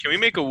Can we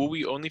make a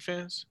WUWY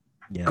Onlyfans?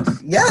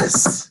 Yes.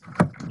 Yes.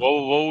 What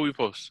will we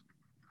post?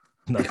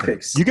 Nothing.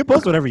 Pics. You can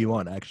post whatever you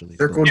want, actually.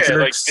 Circle Yeah,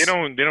 like jerks. they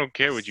don't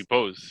care what you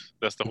post.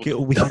 That's the whole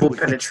thing. Double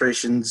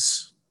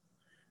penetrations.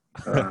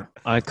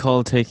 I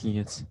call taking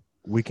it.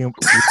 We can.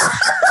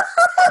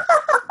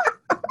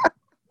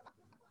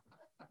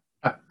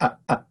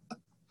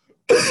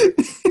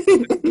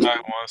 Guy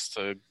wants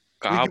to We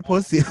can gobble.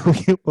 post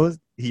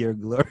your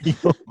glory.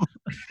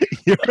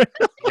 Yeah.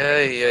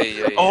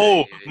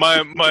 Oh,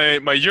 my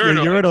Your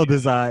urinal. urinal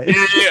design. Yeah.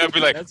 I'd be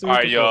like, That's all what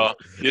right, we y'all.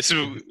 This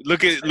is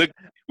look.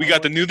 We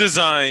got the new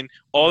design.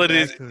 All it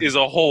is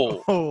a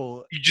hole.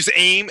 Oh, You just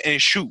aim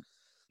and shoot.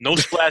 No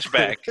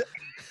splashback.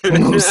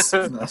 No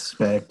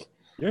suspect.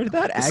 you're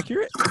that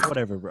accurate?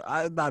 Whatever, bro.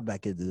 I'm not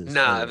back into this.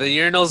 Nah, the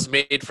urinal's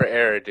made for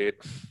error, dude.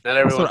 Not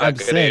everyone That's what got I'm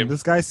good saying. aim.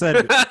 This guy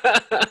said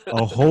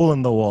a hole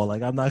in the wall.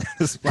 Like, I'm not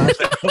gonna splash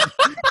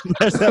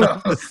that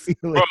off the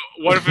ceiling. Bro,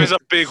 what if it's a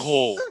big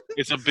hole?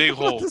 It's a big I'm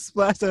about hole. to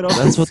splash that off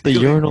That's the what the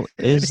ceiling. urinal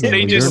is. Though.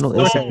 They The just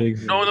urinal is a no.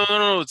 big.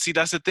 No. See,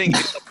 that's the thing.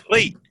 It's a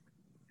plate.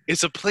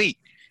 It's a plate.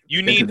 You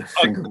They need did the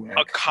finger whack.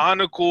 a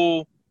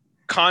conical,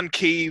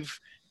 concave,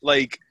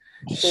 like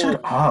Shut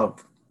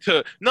up.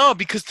 no,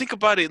 because think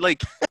about it.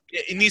 Like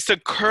it needs to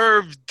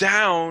curve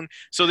down,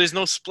 so there's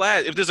no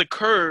splat. If there's a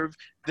curve,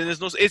 then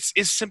there's no. It's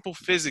simple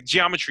physics,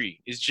 geometry.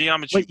 It's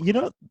geometry. Wait, you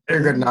know, the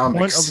point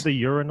Ergonomics. of the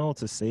urinal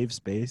to save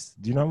space.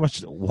 Do you know how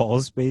much wall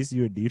space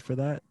you would need for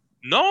that?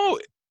 No,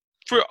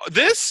 for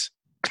this.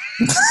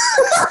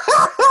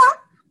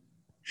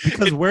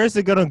 Because where is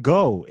it gonna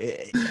go?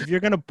 If you're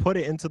gonna put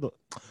it into the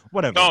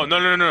whatever.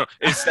 No.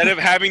 Instead of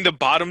having the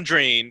bottom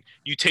drain,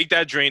 you take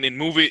that drain and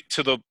move it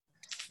to the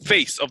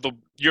face of the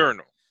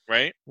urinal,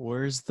 right?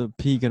 Where's the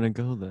pee gonna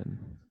go then?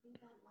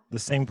 The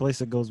same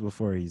place it goes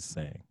before. He's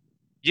saying.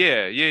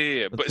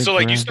 Yeah. But But the so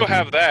like you still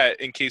have gravity-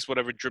 that in case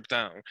whatever dripped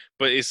down.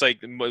 But it's like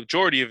the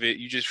majority of it,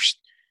 you just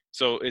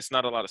so it's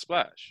not a lot of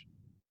splash.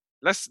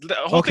 The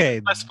whole thing Okay,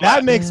 is less splash.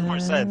 that makes more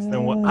sense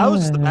than what I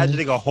was just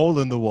imagining a hole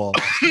in the wall.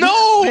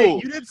 No, Hey,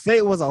 you didn't say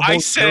it was a I whole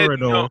said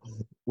urinal no.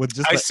 with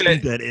just I an said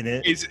indent in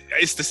it.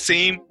 it's the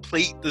same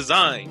plate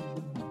design,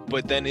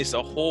 but then it's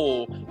a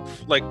whole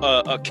like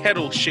a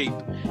kettle shape,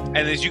 and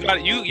as y'all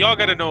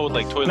gotta know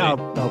like toilet No,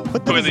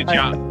 put the toilet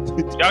design,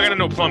 y'all gotta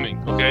know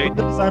plumbing, okay? put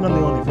the design on the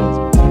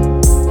OnlyFans.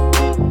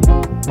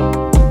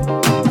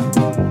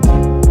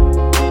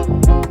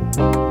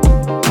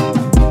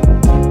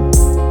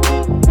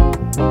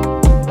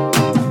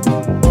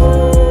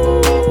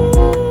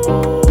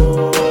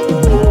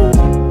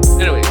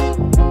 Anyways,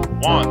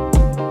 1,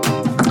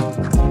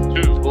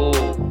 2.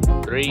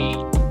 2, 3.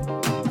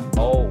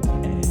 Oh,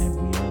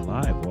 And we are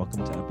live.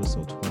 Welcome to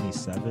episode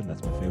 27.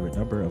 That's my favorite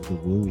number of the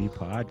WUWY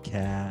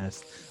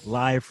podcast.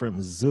 Live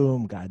from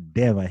Zoom. God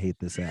damn, I hate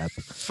this app.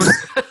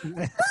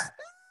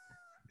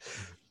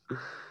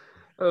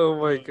 oh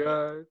my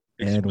god.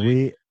 and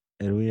we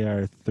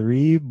are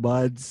 3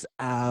 months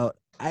out.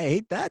 I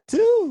hate that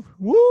too.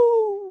 Woo!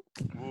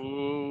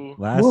 Ooh,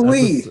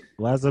 Woo-wee.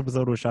 Last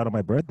episode was shot on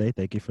my birthday.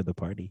 Thank you for the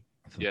party.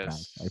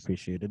 Yes. I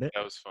appreciated it.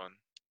 that was fun.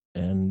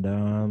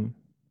 And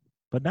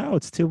but now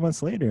it's 2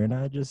 months later, and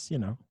I just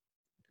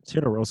it's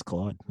here to roast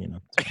Claude. It's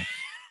fine.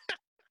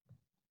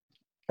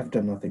 I've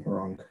done nothing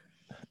wrong.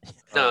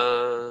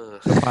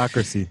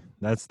 Hypocrisy.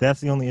 That's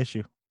the only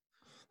issue.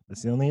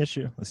 That's the only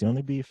issue. That's the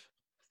only beef.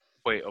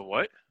 Wait, a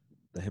what?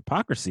 The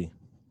hypocrisy.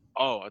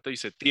 Oh, I thought you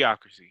said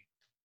theocracy.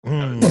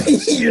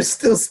 Mm. You're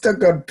still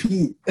stuck on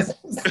Pete.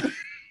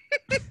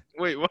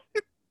 Wait, what?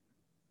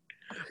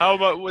 How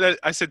about what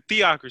I said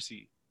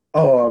theocracy?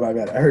 Oh my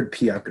god, I heard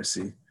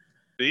Peocracy.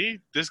 See,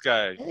 this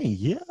guy Hey,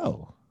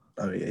 yo.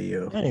 Oh yeah,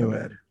 yo. Anyway. My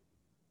bad.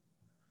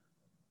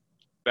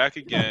 back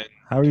again.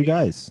 How are you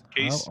guys?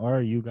 Case- How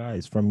are you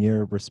guys from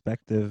your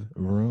respective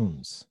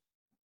rooms?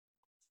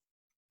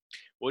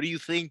 What do you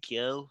think,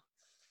 yo?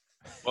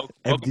 Welcome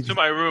did to you-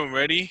 my room.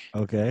 Ready?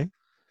 Okay.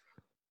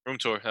 Room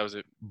tour. That was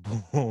it.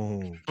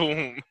 Boom.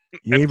 Boom.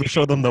 You even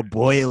showed them the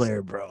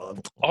boiler, bro.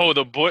 Oh,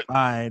 the boy.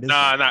 Fine.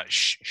 Nah.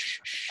 Shh.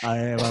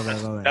 My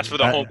bad. That's for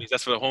the homies.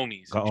 That's for the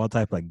homies. Got all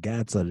type of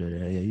gats under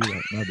there. Yeah, you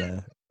right. My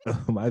bad.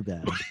 My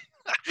bad.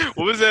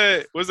 What was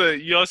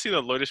that? Y'all see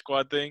the Loiter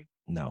Squad thing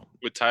No.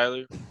 with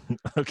Tyler,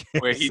 Okay.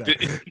 where he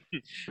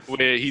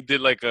sorry.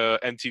 did like a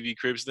MTV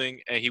Cribs thing,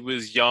 and he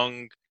was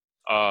young,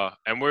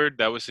 N-word.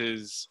 That was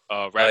his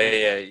rap. Oh,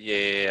 name.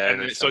 yeah.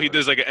 And then, so he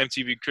does like an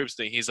MTV Cribs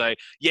thing. He's like,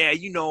 yeah,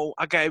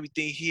 I got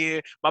everything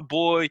here. My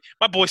boy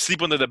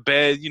sleep under the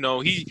bed.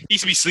 He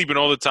used to be sleeping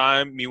all the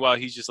time. Meanwhile,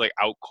 he's just like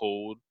out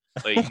cold,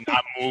 like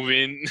not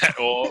moving at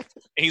all.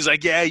 And he's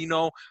like, yeah,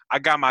 I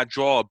got my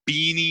drawer of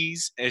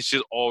beanies, and it's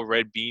just all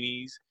red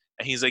beanies.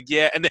 And he's like,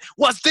 yeah. And then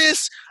what's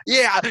this?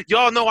 Yeah,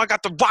 y'all know I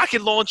got the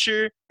rocket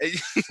launcher. And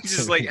he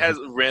just like has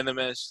random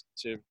ass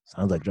shit.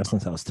 Sounds like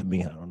Justin's house to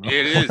me. I don't know.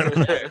 It is.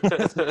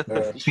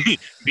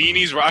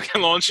 Beanies, rocket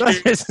launcher, and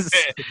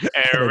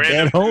And a random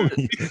dead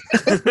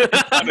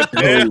homie.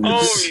 dead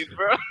homies,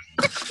 bro.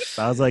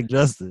 Sounds like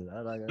Justin. I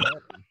like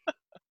that.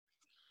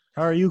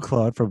 How are you,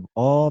 Claude? From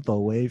all the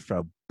way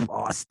from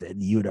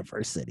Boston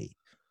University.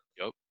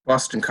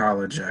 Boston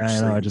College,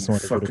 actually. I just you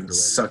wanted you to fucking correct.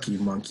 sucky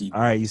monkey.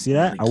 All right, you see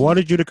that? I Monkey.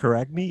 wanted you to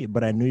correct me,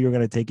 but I knew you were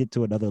gonna take it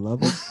to another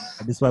level.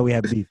 And this is why we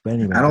have beef. But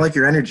anyway, I don't like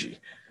your energy.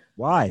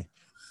 why?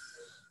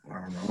 I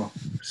don't know.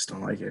 Just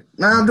don't like it.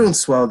 Nah, I'm doing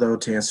swell, though,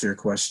 to answer your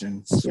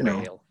question. You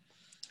know, Swale.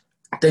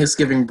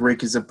 Thanksgiving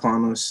break is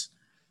upon us.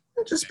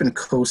 I've just been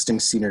coasting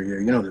senior year.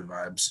 You know the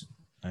vibes.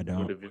 I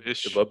don't.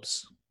 The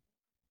bubs.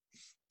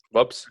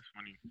 Bubs.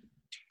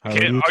 How are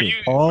Can't- you? are Too?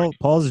 you-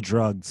 Paul's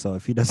drugged, so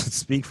if he doesn't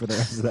speak for the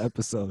rest of the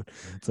episode,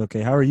 it's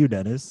okay. How are you,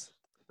 Dennis?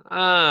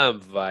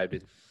 I'm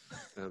vibing.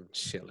 I'm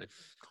chilling.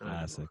 I'm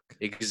Classic.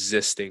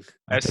 existing.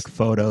 I took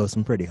photos.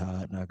 I'm pretty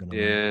hot. Not gonna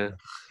Yeah.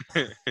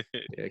 lie.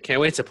 Yeah, can't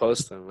wait to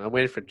post them. I'm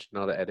waiting for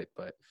Janelle to edit,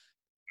 but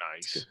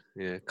Nice.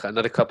 yeah,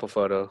 another couple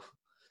photo.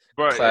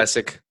 Bro,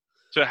 Classic.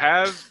 to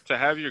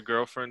have your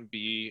girlfriend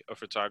be a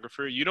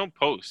photographer, you don't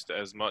post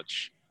as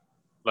much.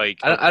 Like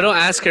I don't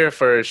ask her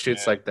for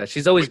shoots like that.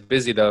 She's always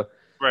busy though.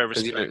 right,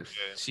 'Cause, respect. you know,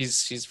 Yeah.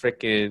 she's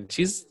freaking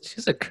she's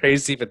a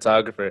crazy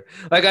photographer.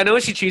 Like I know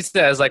she treats it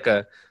as like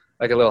a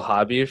little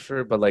hobby for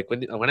her, but like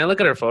when I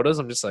look at her photos,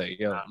 I'm just like,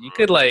 yo, Nah, you bro.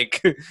 could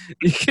like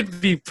you could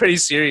be pretty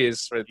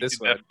serious for You this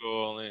could one. def go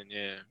all in,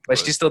 yeah. But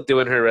she's still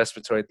doing her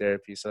respiratory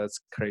therapy, so that's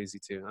crazy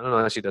too. I don't know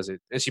how she does it,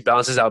 and she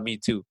balances out me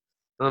too.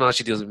 I don't know how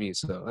she deals with me,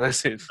 so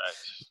that's it.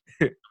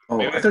 Oh,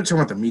 Maybe- I thought you were talking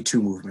about the Me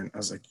Too movement. I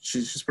was like,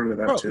 she's part of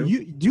that, Bro, too.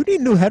 you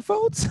need new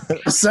headphones?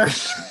 Sorry.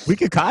 We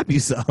could copy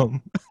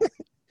some.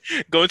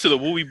 Go into the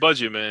WUWY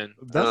budget, man.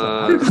 That's what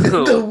Uh, I- The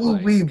oh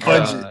my WUWY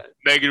budget.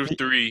 God.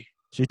 -3.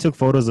 She took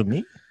photos of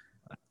me.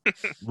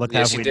 Look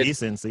Yeah, she halfway did.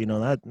 decent, so you know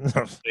that.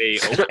 Hey,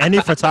 oh,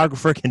 Any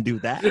photographer can do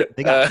that.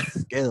 They got Uh,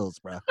 skills,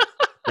 bro.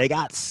 They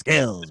got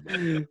skills,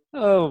 bro.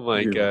 Oh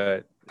my Yeah.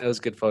 god, that was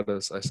good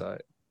photos. I saw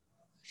it.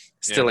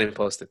 Still ain't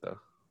posted though.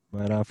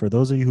 But for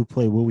those of you who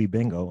play WUWY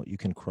Bingo, you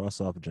can cross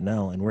off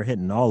Janelle, and we're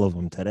hitting all of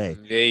them today.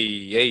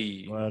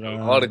 Yay! But,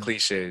 All the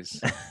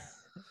cliches.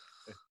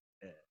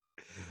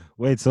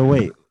 Wait.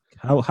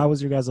 How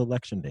was your guys'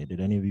 election day? Did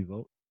any of you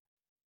vote? Or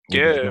did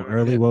you Yeah, go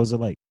early. What was it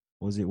like?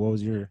 What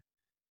was your?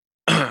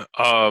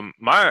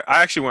 I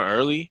actually went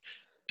early.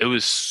 It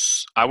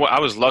was I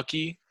was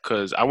lucky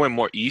because I went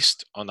more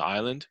east on the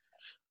island.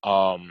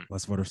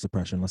 Less voter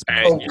suppression. Let's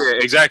And, be yeah,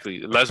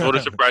 exactly. Less voter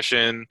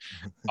suppression.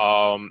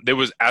 There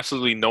was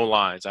absolutely no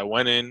lines. I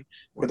went in,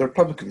 Where the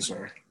Republicans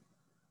are.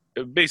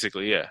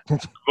 basically, yeah.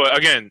 But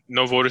again,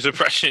 no voter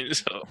suppression.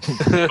 So,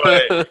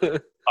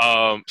 but,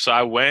 so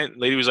I went.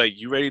 Lady was like,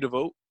 "You ready to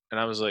vote?" And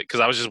I was like, because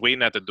I was just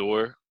waiting at the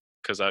door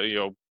because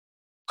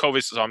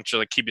COVID. So I'm just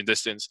like keeping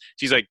distance.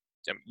 She's like,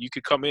 "You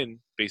could come in."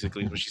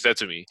 Basically, is what she said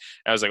to me.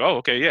 And I was like, "Oh,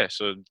 okay, yeah."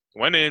 So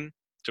went in,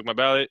 took my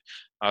ballot.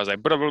 I was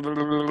like, blah, blah, blah,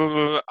 blah, blah,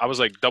 blah. I was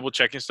like double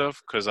checking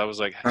stuff because I was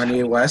like,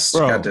 Kanye West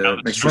Bro. had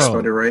to make sure Bro.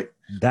 spelled it right.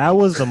 That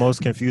was the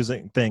most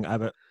confusing thing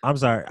I'm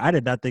sorry. I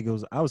did not think it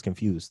was. I was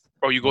confused.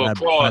 "Bro, you go by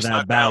across that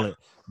not down." ballot.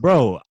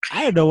 Bro,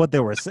 I didn't know what they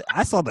were saying.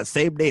 I saw the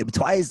same name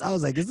twice. I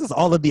was like, is this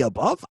all of the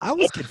above? I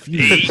was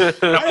confused. I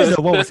didn't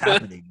know what was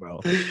happening, bro.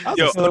 That was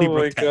Yo, a Stony Oh my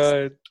Brook test.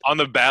 god. On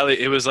the ballot,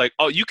 it was like,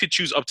 "Oh, you could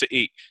choose up to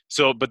 8."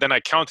 So, but then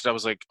I counted. I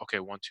was like, "Okay,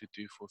 1, 2,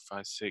 3, 4,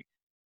 5, 6.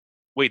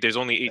 Wait, there's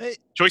only 8 Hey.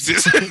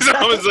 choices." So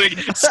I was like,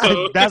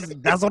 "So."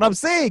 that's what I'm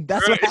saying.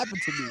 That's what Right.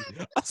 happened to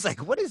me. I was like,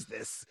 what is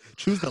this?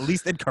 Choose the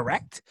least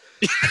incorrect?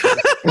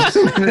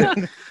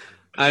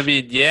 I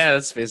mean, yeah,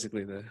 that's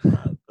basically the.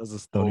 That's a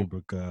Stony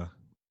Brook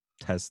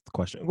test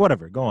question.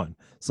 Whatever, go on.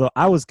 So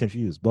I was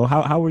confused. But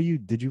how were you?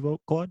 Did you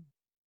vote, Claude?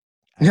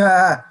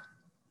 Yeah,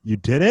 You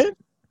didn't?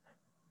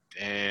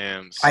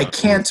 Damn. I son.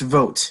 can't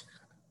vote.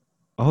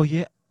 Oh,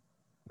 yeah.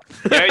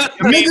 Yeah,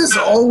 I mean, Niggas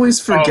always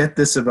forget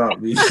this about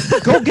me.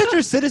 Go get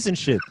your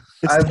citizenship.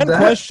 It's I'm 10 not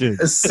questions.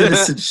 A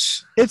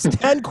citizen. It's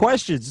 10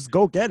 questions. Just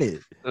go get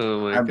it.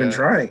 Oh my I've been god.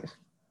 trying.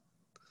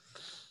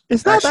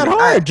 It's not that Actually,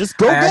 hard. Just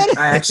go get it.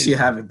 I actually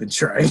haven't been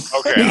trying.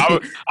 Okay,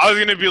 I was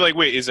gonna be like,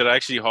 wait, is it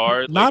actually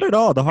hard? Not Like, at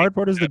all. The hard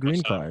part is the Yeah, green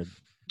so- card.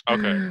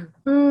 okay.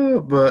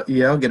 But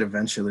yeah, I'll get it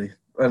eventually.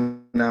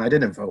 No, I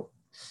didn't vote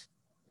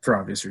for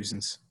obvious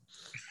reasons.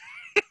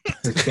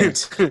 I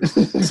can't.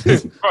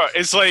 Bro,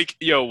 it's like,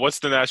 yo, what's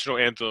the national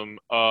anthem?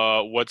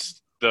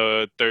 What's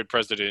the third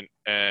president?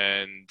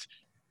 And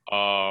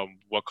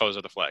what colors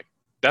are the flag?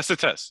 That's the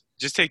test.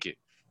 Just take it.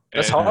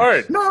 That's And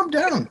hard. No, I'm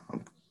down.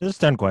 There's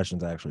 10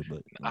 questions, actually.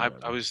 But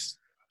I was.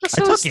 That I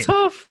took sounds it.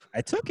 tough.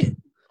 I took it.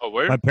 Oh,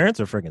 where My parents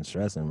are freaking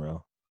stressing,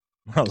 bro.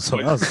 That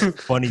was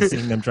funny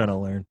seeing them trying to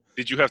learn.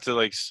 did you have to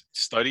like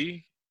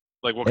study?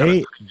 Like what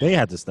kind They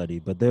had to study,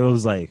 but there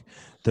was like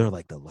they're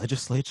like the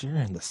legislature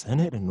and the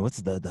Senate and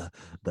what's the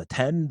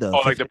 10 the of? Oh,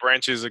 like 50 the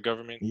branches of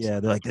government. yeah,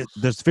 they're like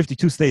there's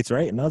 52 states,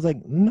 right? And I was like,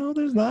 no,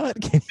 there's not.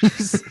 Can you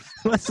just,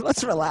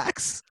 let's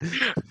relax.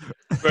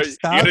 But you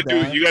Stop gotta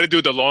that. do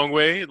it the long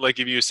way. Like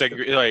if you're a second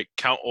grade, like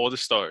count all the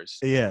stars.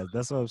 Yeah,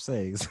 that's what I'm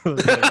saying. So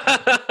it's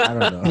like, I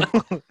don't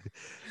know.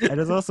 And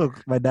it's also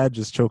my dad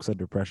just chokes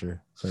under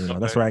pressure, so you know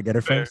that's Okay, where I get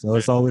it from. fair, So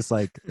it's always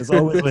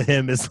with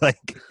him. It's like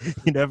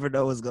you never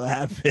know what's gonna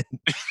happen.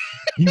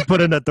 You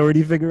put an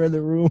authority figure in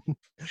the room,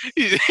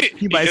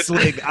 He might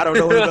swing. I don't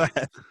know what's going to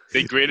happen.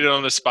 They graded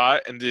on the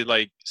spot, and they're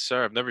like,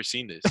 "Sir, I've never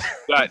seen this.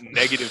 You got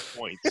negative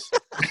points."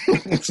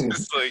 It's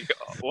just like,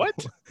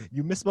 what?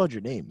 You misspelled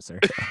your name, sir.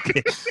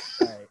 Okay.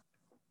 All right.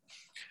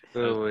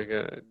 Oh my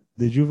god.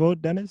 Did you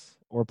vote, Dennis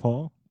or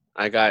Paul?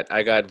 I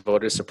got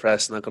voter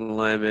suppressed. Not gonna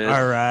lie, man.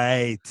 All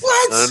right.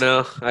 I don't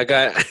know. I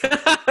got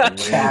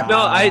no.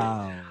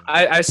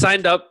 I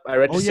signed up. I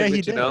registered Oh yeah, he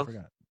with did. I Janelle.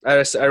 forgot.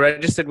 I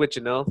registered with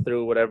Janelle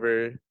through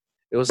whatever.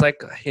 It was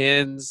like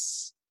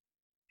heads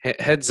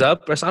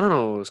up or I don't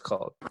know what it was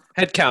called.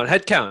 Head count.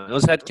 It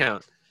was head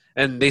count,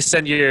 and they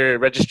send your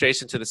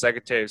registration to the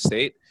Secretary of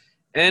State,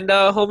 and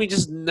homie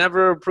just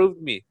never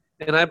approved me.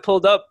 And I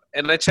pulled up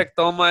and I checked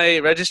all my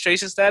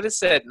registration status.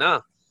 Said,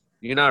 "Nah,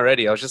 you're not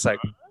ready." I was just like,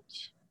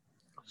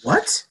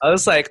 What? I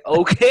was like,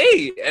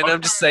 okay. And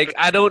I'm just like,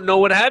 I don't know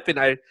what happened.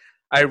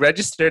 I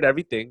registered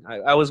everything.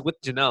 I was with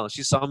Janelle.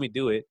 She saw me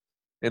do it.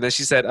 And then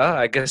she said,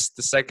 I guess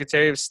the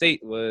Secretary of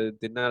State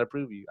did not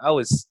approve you. I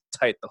was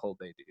tight the whole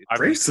day, dude.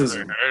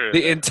 Racism.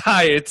 The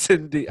entire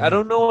I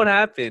don't know what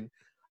happened.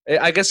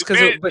 I guess because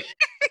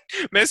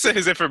Man sent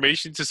his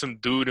information to some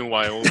dude in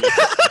Wyoming.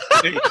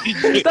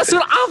 that's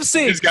what I'm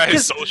saying. This guy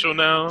is social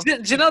now.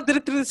 Janelle did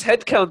it through this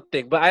head count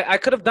thing, but I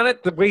could have done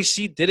it the way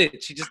she did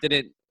it. She just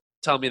didn't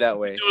tell me that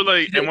way. You were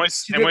like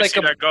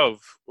NYC.gov.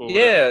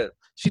 Yeah.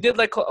 She did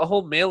like a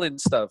whole mail-in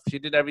stuff. She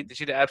did everything.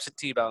 She did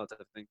absentee ballot,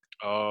 I think.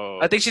 Oh.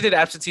 I think she did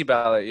absentee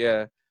ballot,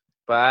 yeah.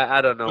 But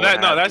I don't know.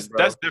 That's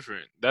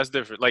different. That's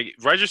different. Like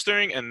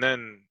registering and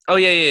then. Oh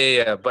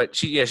yeah. But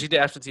she did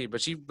absentee,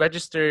 but she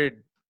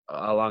registered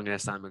a long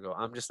ass time ago.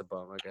 I'm just a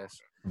bum, I guess.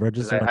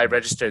 I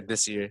registered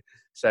this year,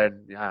 so I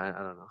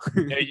don't know.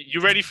 Hey, you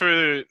ready for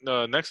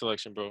the next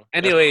election, bro?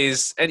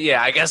 Anyways, and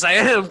yeah, I guess I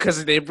am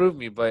because they approved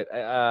me. But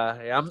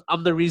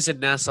I'm the reason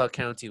Nassau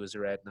County was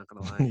red. Not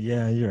gonna lie.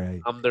 Yeah, you're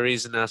right. I'm the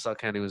reason Nassau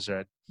County was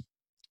red.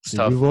 Did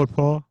you vote,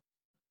 Paul?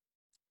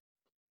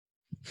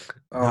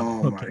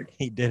 Oh okay. my!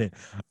 He didn't.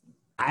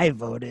 I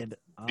voted.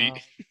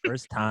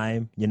 First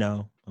time.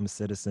 I'm a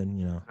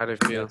citizen. How do you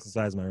feel?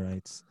 Exercise my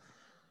rights.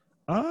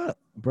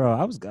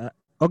 Bro,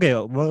 okay.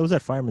 Well, it was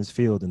at Fireman's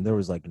Field, and there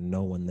was like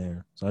no one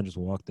there, so I just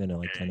walked in at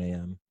like 10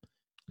 a.m.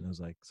 and I was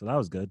like, so that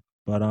was good.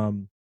 But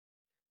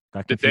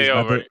got confused.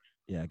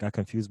 I got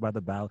confused by the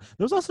ballot.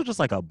 There was also just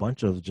like a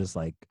bunch of just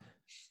like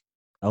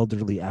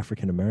elderly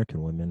African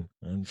American women,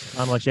 and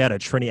I'm like, she had a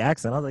Trini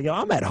accent. I was like, yo,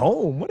 I'm at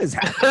home. What is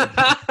happening?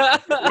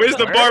 Where's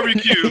the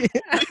barbecue?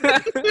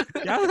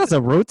 Y'all got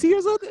some roti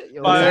or something?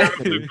 Yo, Fire up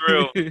the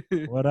grill.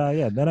 But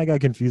yeah, then I got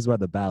confused by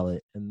the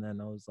ballot, and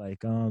then I was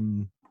like,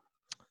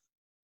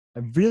 I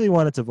really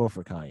wanted to vote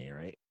for Kanye,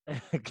 right?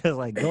 Because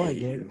like going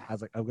in, I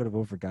was like, I'm gonna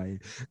vote for Kanye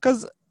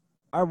because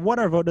our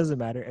vote doesn't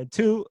matter, and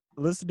two,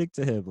 listening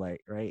to him,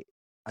 like, right,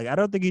 like I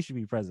don't think he should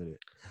be president,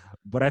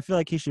 but I feel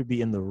like he should be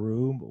in the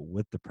room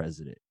with the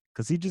president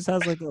because he just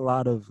has like a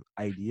lot of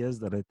ideas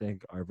that I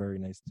think are very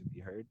nice to be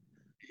heard.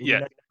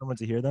 Yeah, someone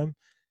to hear them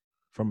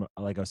from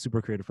like a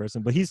super creative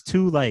person, but he's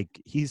too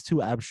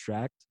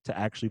abstract to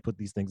actually put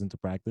these things into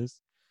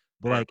practice.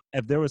 But like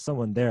if there was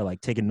someone there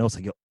like taking notes,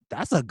 like, yo,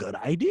 that's a good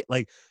idea.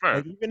 Like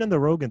even in the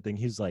Rogan thing,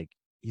 he's like,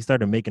 he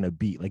started making a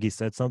beat. Like he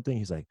said something,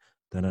 he's like,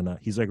 no.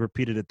 He's like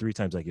repeated it 3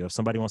 times. Like, yo, if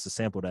somebody wants to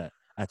sample that,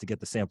 I have to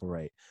get the sample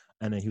right.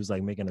 And then he was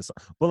like making a song.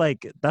 But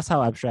like, that's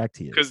how abstract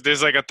he is. Because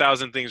there's like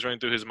 1,000 things running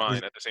through his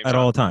mind at the same time. At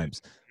all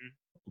times.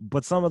 Mm-hmm.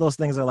 But some of those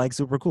things are like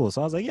super cool. So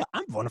I was like, yeah,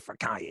 I'm voting for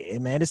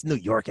Kanye, man. It's New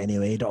York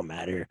anyway. It don't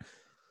matter.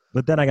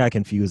 But then I got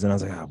confused and I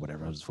was like,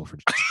 whatever. I'll just vote for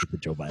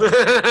Joe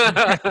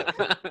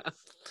Biden.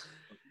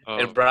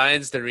 And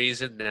Brian's the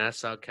reason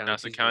Nassau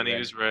County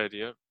is red.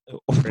 Yep.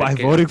 By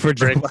voting for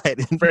Joe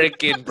Biden.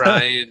 Freaking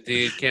Brian,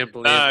 dude, can't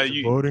believe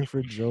you voting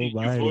for Joe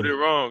Biden.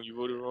 You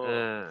voted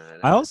wrong.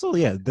 I also,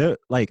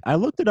 I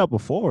looked it up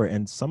before,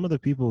 and some of the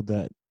people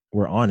that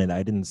were on it,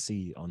 I didn't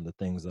see on the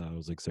things that I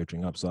was like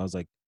searching up. So I was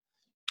like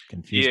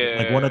confused. Yeah.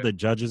 Like one of the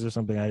judges or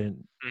something, I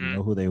didn't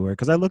know who they were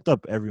because I looked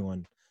up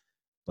everyone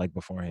like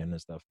beforehand and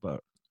stuff.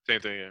 But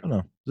same thing. Yeah. I don't know.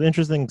 It was an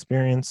interesting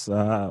experience.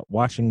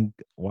 Watching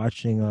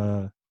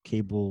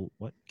cable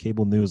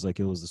news like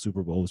it was the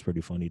Super Bowl was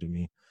pretty funny to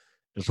me.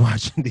 Just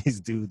watching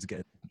these dudes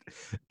get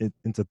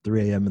into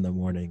 3 a.m. in the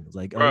morning. It's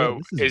like, bro,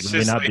 this is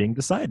really not being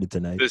decided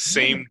tonight. The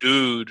same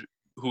dude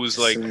who's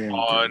like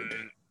on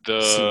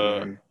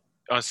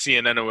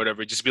CNN or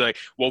whatever, just be like,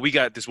 well, we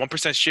got this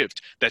 1%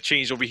 shift that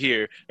changed over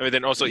here, and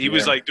then also he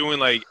was like doing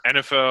like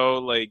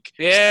NFL, like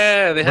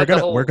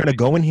we're gonna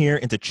go in here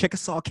into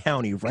Chickasaw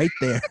County right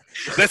there.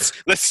 let's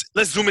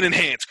zoom in and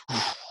enhance.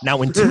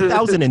 Now in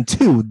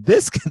 2002,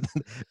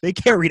 they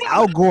carried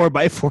Al Gore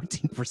by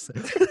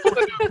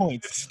 14%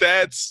 points.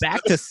 Stats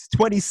back to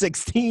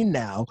 2016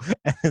 now,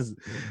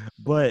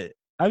 but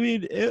I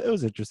mean, it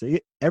was interesting.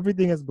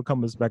 Everything has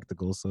become a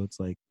spectacle, so it's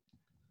like,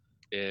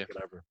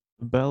 whatever.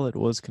 The ballot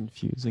was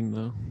confusing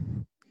though.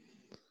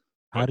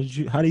 How do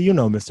you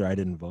know, Mister? I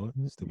didn't vote.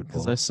 Stupid.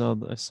 Because I saw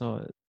it. I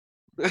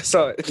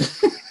saw it.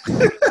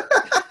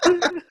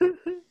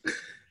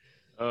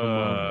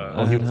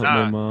 I had help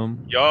my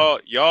mom.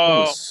 Y'all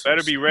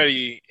better be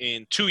ready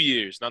in 2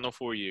 years, not no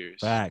 4 years.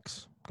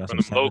 Facts. got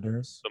From some the local,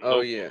 senators. some Oh,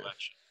 local yeah.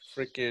 elections.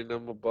 Freaking,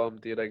 I'm a bum,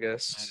 dude. I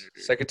guess Senator.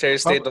 Secretary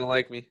of State don't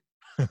like me.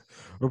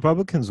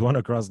 Republicans won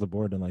across the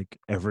board in like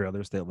every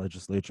other state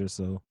legislature,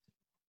 so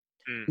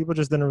Mm. people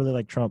just didn't really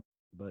like Trump.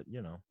 But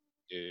you know,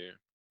 Yeah.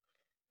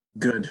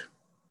 Good.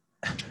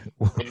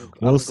 we'll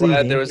I'm see.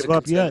 glad He there ain't was a give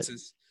up yet.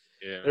 consensus.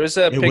 Yeah. There was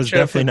a It was picture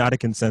of definitely him. not a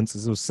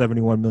consensus. It was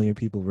 71 million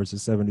people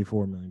versus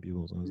 74 million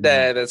people. So it was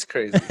Nah, that's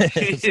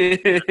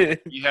crazy.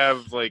 You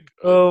have like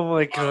Oh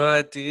my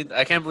god, dude!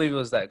 I can't believe it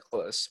was that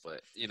close.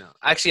 But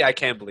actually, I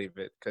can't believe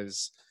it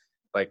because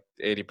like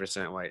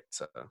 80% white,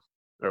 so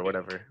or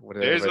whatever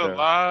there's a the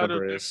lot of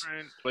number is.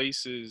 different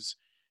places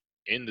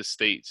in the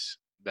states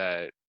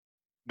that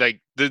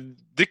like the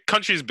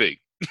country's big.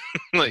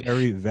 Like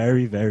very,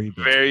 very, very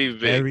big. very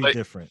big. Very Like,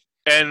 different.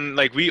 and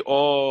like we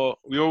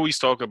always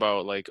talk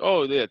about like,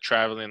 oh, they're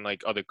traveling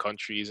like other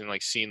countries and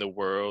like seeing the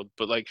world,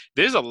 but like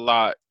there's a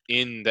lot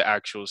in the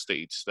actual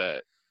states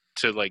that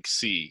to like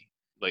see,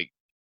 like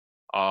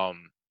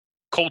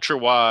culture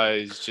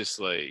wise, just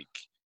like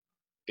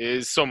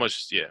is so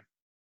much. Yeah,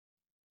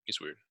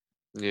 it's weird.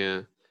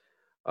 Yeah.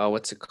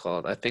 What's it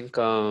called? I think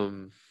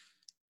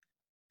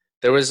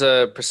there was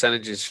a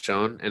percentages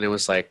shown, and it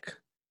was like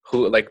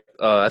who like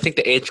I think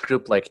the age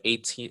group like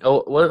 18.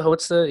 Oh,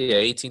 what's the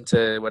 18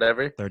 to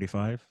whatever.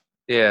 35.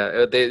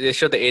 Yeah, they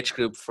showed the age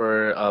group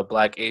for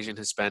Black, Asian,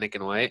 Hispanic,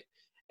 and white,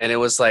 and it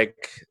was like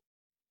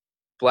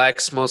Black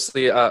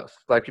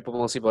people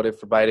mostly voted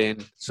for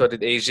Biden. So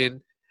did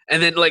Asian,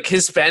 and then like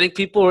Hispanic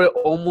people were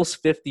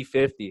almost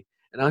 50-50.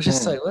 And I was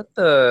just like, what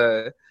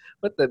the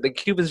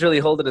Cubans really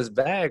holding us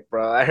back,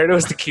 bro? I heard it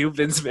was the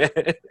Cubans, man.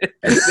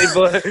 They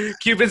voted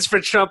Cubans for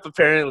Trump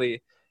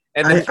apparently,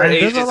 and then for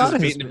there's a Asians it lot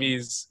was of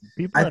Vietnamese.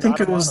 People I in think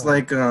it was Ottawa-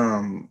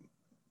 like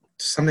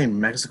something in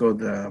Mexico,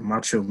 the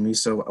macho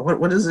miso.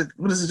 What is it?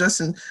 What is it,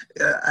 Justin?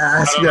 I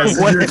asked you guys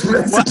What- if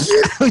you're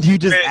Mexican. you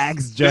just Man,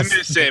 asked This man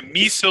Justin. said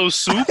miso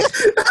soup,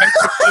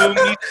 Mexico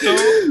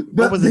miso.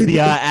 What was it? The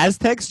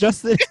Aztecs,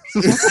 Justin?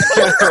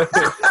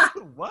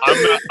 What?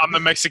 I'm the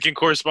Mexican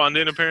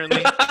correspondent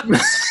apparently.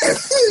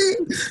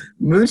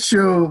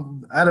 Mucho,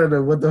 I don't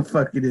know what the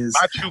fuck it is.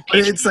 Machu But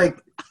Picchu. it's like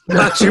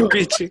Machu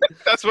Picchu.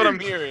 That's what I'm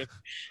hearing.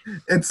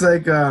 it's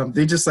like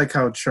they just like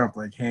how Trump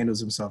like handles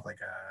himself like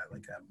a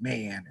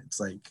man. It's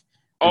like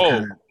Oh,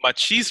 kinda-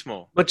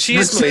 machismo.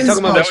 Machismo. You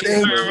talking about Machismo,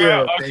 thank machismo?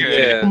 you.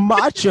 Okay. Yeah.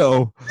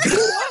 Macho.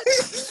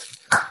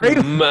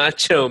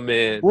 Macho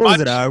man. What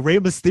was it? Rey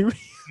Mysterio?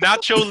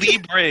 Nacho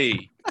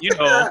Libre. You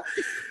know.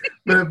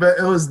 but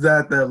it was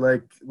that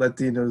like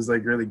Latinos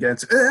like really get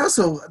into. And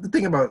also the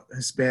thing about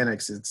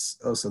Hispanics, it's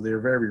also they're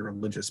very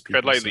religious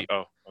people. Tread lightly.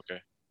 Oh,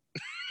 okay.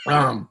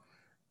 So,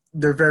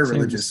 they're very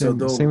religious. So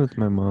they'll same with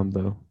my mom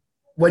though.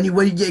 when you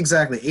yeah,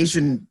 exactly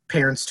Asian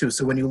parents too.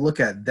 So when you look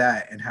at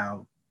that and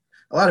how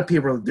a lot of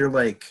people they're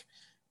like,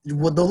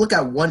 well, they'll look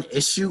at one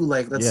issue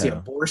like let's say Yeah.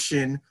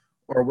 abortion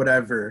or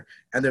whatever,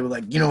 and they were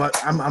like, you know what,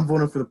 I'm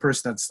voting for the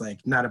person that's like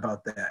not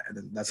about that, and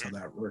then that's how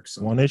that works.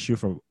 So, One issue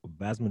for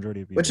vast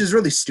majority of people. which is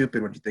really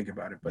stupid when you think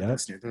about it, but Yep.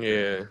 that's new.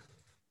 Yeah.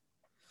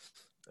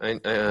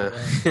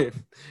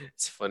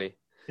 It's funny.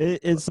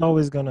 It's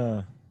always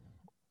gonna.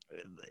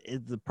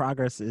 The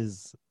progress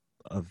is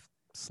of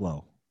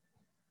slow,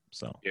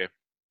 so Yeah.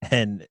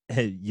 and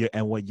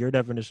what your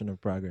definition of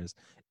progress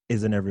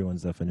isn't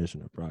everyone's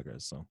definition of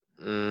progress. So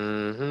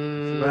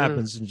see what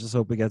happens, and just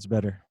hope it gets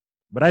better.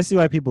 But I see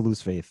why people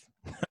lose faith.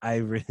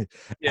 Yeah.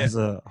 As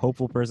a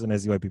hopeful person, I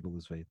see why people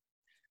lose faith.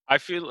 I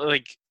feel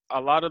like a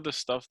lot of the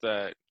stuff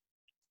that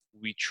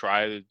we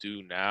try to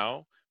do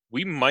now,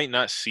 we might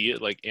not see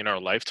it like in our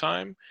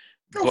lifetime,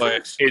 Oh,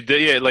 but facts.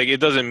 it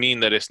doesn't mean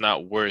that it's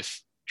not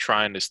worth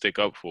trying to stick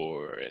up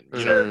for and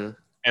you know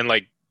and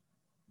like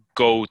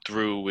go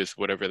through with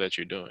whatever that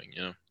you're doing,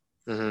 you know.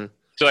 Mm-hmm.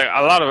 So like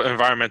a lot of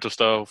environmental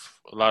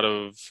stuff, a lot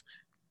of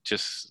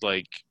just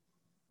like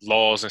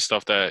laws and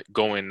stuff that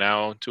go in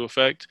now to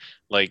effect.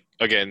 Like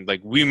again,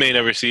 like we may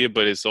never see it,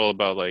 but it's all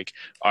about like,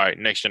 all right,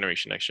 next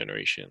generation.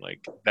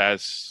 Like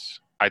that's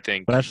I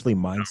think Especially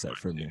mindset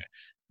for me.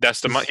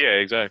 that's the yeah,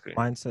 exactly.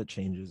 Mindset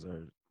changes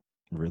are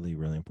really,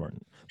 really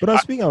important. But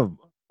speaking of,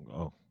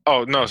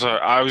 Oh no,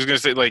 sorry. I was gonna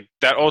say like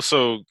that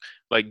also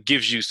like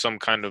gives you some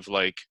kind of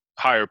like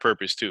higher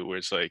purpose too, where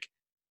it's like,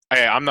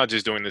 hey, I'm not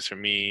just doing this for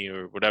me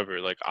or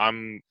whatever. Like I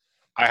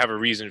have a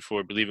reason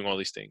for believing all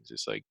these things.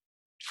 It's like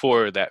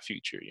for that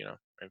future, you know,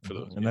 and for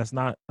those. and that's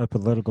not a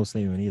political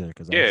statement either,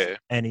 because Yeah.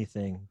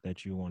 anything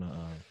that you want to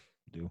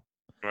do.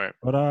 Right.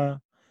 But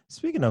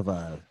speaking of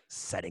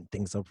setting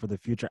things up for the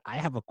future, I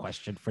have a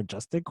question for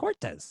Justin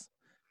Cortez,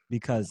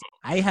 because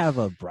I have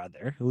a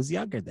brother who's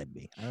younger than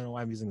me. I don't know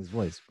why I'm using his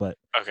voice, but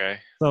Okay.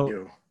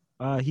 so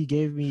he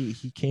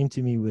came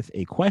to me with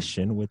a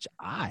question which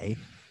I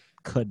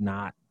could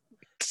not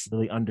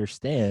really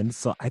understand,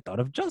 so I thought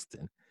of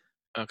Justin.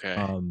 Okay.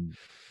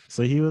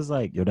 So he was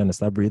like, "Yo, Dennis,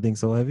 stop breathing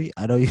so heavy.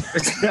 I know you."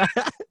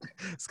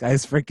 This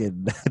guy's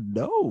freaking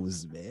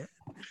nose, man.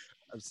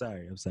 I'm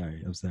sorry.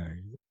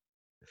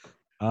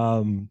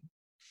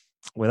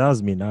 Well, that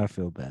was me. Now I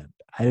feel bad.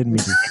 I didn't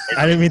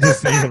mean to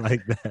say it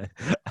like that.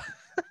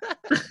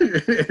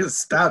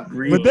 Stop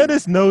breathing. But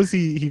Dennis knows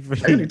he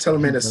I need to tell a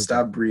man to does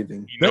stop that.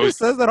 breathing. He Dennis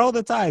knows. says that all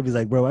the time. He's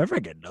like, bro, I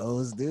freaking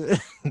knows, dude.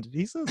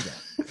 He says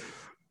that.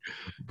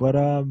 But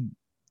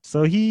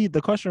so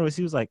the question was,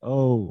 he was like,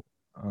 oh,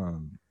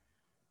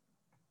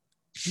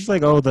 he's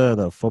like, oh,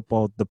 the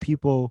football, the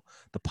people,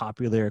 the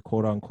popular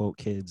quote unquote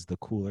kids, the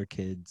cooler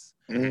kids,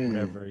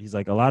 whatever. He's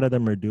like, a lot of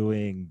them are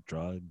doing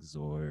drugs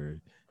or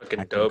Fucking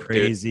acting dope, dude.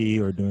 crazy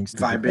or doing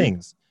stupid Vibing.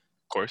 things.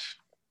 Of course.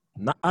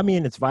 Not, I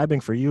mean, it's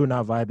vibing for you,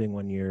 not vibing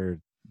when you're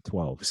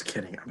 12. I'm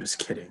just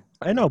kidding.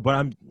 I know, but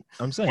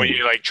I'm saying When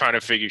you're like trying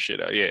to figure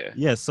shit out, yeah.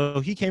 yeah. So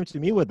he came to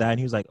me with that, and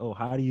he was like, "Oh,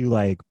 how do you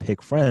like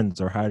pick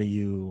friends, or how do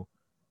you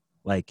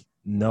like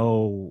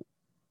know?"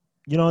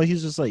 You know, he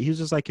was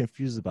just like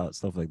confused about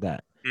stuff like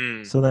that.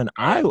 So then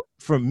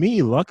for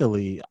me,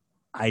 luckily,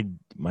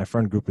 my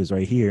friend group is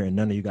right here, and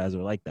none of you guys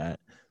are like that.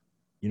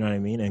 You know what I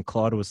mean? And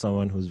Claude was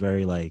someone who's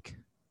very like,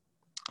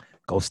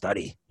 go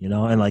study, you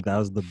know, and like that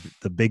was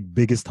the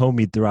biggest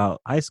homie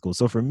throughout high school.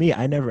 So for me,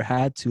 I never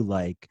had to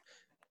like.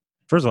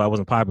 First of all, I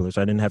wasn't popular,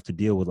 so I didn't have to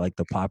deal with like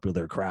the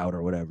popular crowd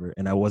or whatever.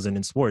 And I wasn't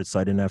in sports, so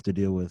I didn't have to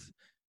deal with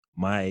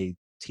my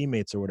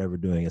teammates or whatever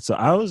doing it. So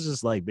I was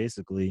just like,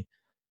 basically,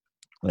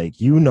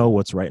 like, you know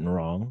what's right and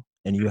wrong,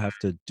 and you have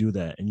to do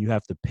that, and you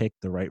have to pick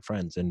the right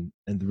friends and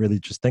really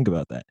just think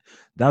about that.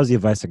 That was the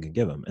advice I could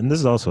give him. And this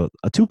is also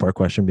a two-part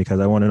question because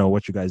I want to know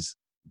what you guys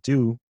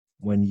do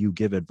when you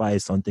give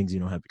advice on things you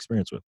don't have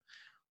experience with.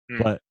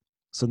 But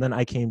so then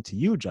I came to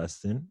you,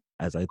 Justin,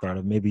 as I thought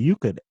of maybe you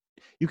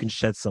can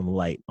shed some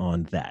light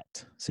on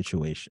that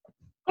situation.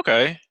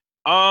 Okay.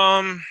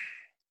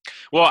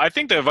 Well, I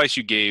think the advice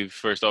you gave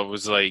first off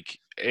was like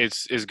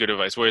is good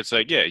advice. Where it's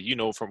like, yeah, you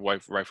know from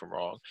right from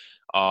wrong,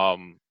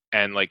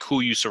 and like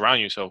who you surround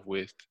yourself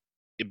with,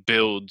 it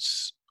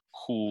builds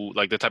who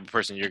like the type of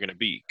person you're gonna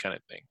be, kind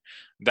of thing.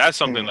 That's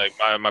something like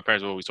my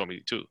parents have always told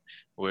me too,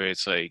 where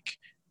it's like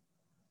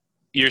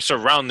your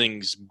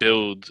surroundings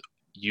build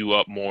you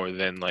up more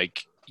than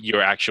like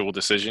your actual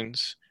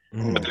decisions.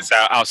 But this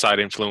outside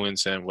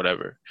influence and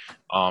whatever.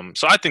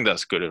 So I think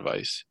that's good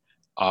advice.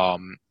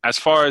 As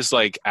far as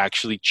like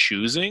actually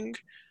choosing,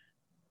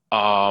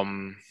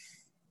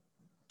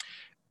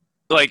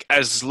 like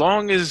as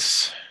long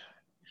as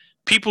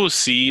people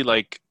see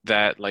like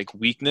that like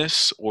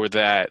weakness or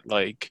that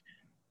like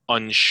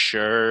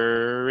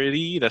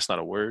unsurety, that's not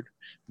a word,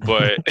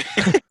 but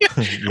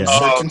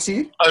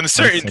Uncertainty.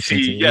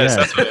 Uncertainty. Yes,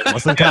 that's what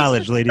What's in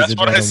college, ladies that's and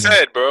what I gentlemen.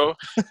 said, bro.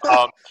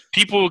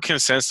 People can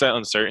sense that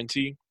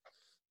uncertainty.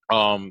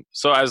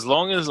 So as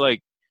long as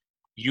like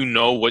you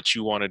know what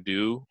you want to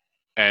do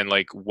and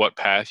like what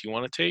path you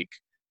want to take,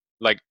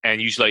 like,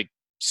 and you like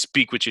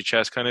speak with your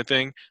chest kind of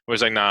thing, where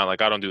it's like, nah,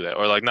 like I don't do that,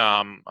 or like, nah,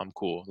 I'm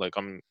cool, like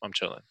I'm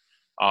chilling.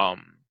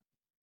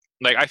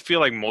 Like I feel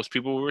like most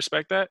people will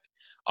respect that,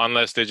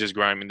 unless they're just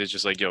grinding. They're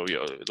just like, yo,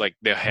 like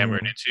they're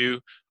hammering into you.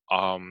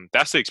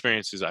 That's the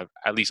experiences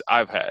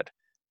I've had,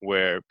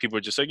 where people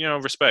are just like,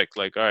 respect,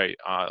 like, all right,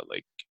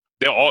 like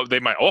they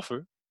might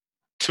offer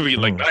to be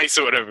like nice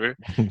or whatever.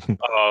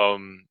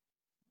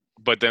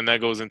 But then that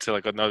goes into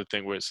like another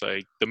thing where it's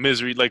like the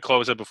misery, like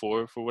Chloe said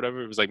before, for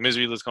whatever, it was like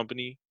miseryless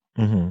company.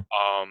 I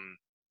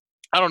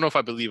don't know if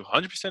I believe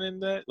 100% in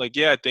that. Like,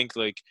 yeah, I think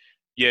like,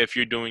 yeah, if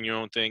you're doing your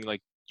own thing,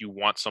 like you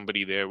want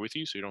somebody there with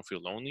you so you don't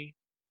feel lonely.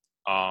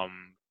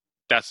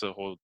 That's a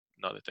whole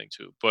another thing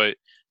too. But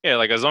yeah,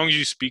 like as long as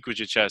you speak with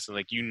your chest and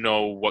like you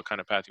know what kind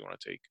of path you want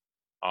to take.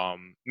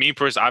 Me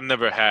personally, I've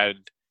never had,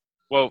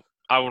 well,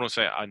 I wouldn't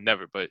say I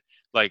never, but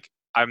like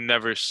I've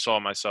never saw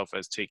myself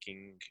as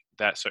taking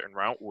that certain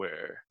route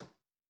where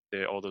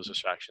all those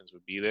distractions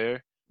would be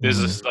there. There's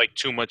just like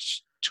too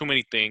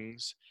many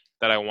things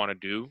that I want to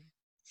do.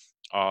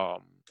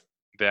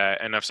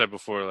 And I've said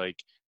before, like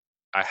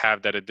I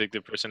have that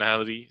addictive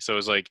personality. So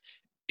it's like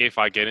if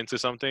I get into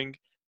something,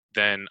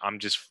 then I'm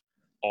just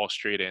all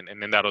straight in,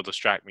 and then that'll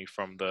distract me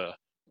from the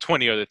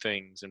 20 other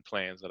things and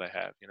plans that I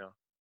have.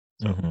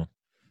 So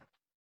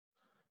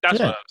that's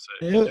what I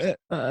would say.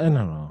 I don't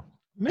know.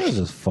 Maybe it's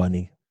just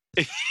funny.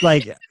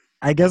 Like,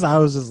 I guess I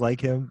was just like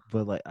him,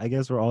 but like I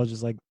guess we're all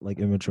just like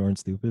immature and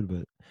stupid.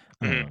 But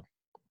I don't know.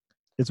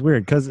 It's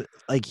weird because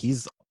like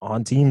he's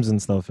on teams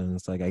and stuff, and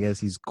it's like I guess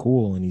he's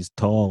cool and he's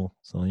tall,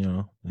 so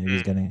maybe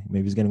he's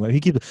getting away. He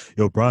keeps,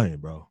 yo, Brian,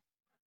 bro,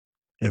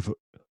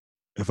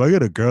 if I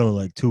get a girl in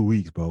like 2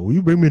 weeks, bro, will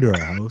you bring me to our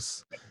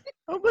house?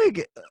 I'm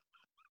like,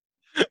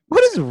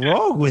 what is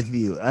wrong with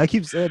you? I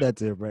keep saying that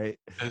to him, right?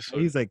 And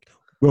he's like,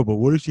 bro, but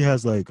what if she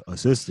has like a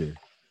sister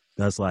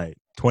that's like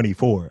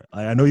 24?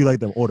 I know you like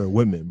them older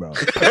women, bro.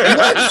 Like,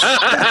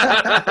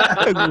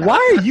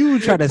 why are you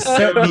trying to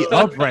set me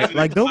up right?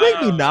 Like, don't make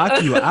me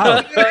knock you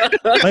out.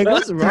 Like,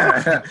 what's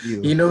wrong with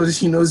you? He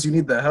knows you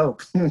need the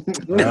help.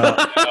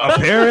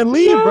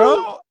 Apparently,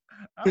 bro.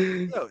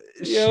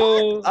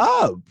 Shut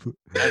up.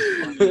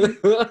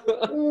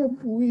 Oh,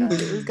 boy.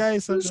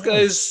 This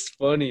guy's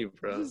funny,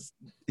 bro.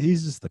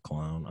 He's just a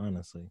clown,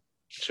 honestly.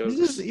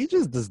 Jokes. He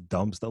just does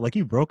dumb stuff. Like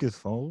he broke his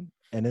phone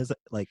and it's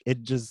like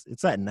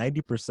it's at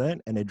 90%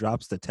 and it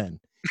drops to 10. And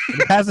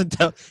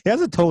he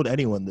hasn't told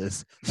anyone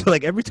this. So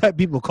like every time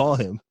people call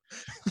him,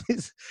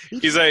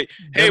 He's like,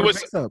 "Hey, never what's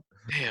picks up.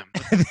 damn?"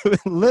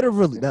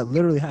 That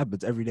literally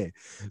happens every day.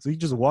 So he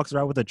just walks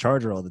around with a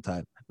charger all the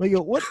time. Like,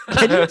 yo, what?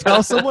 Can you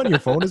tell someone your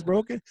phone is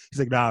broken? He's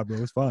like, nah,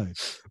 bro, it's fine.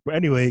 But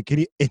anyway, can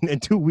you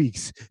in 2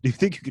 weeks? Do you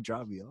think you could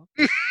drop me off?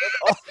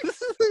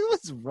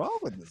 What's wrong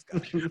with this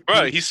guy?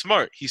 Bro, he's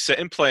smart. He's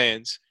setting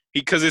plans.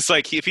 Because it's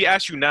like if he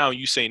asks you now and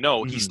you say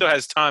no, he still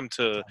has time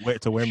to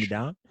wear me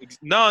down.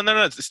 No.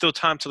 It's still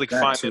time to like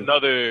That find too.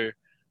 another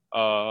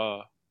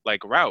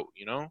like route.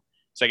 You know,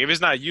 it's like if it's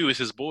not you, it's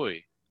his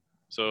boy.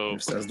 So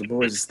As the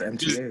boys, it's the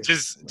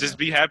MTA. just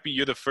be happy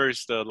you're the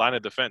first line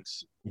of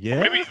defense. Yeah,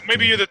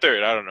 Maybe you're the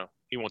third. I don't know.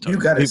 He won't tell You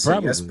you. gotta He say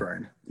yes, probably-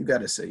 Brian. You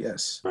gotta say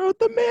yes. bro.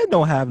 The man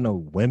don't have no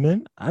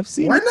women. I've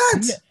seen. Why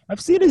his- not? I've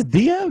seen his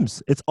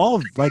DMs. It's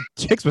all like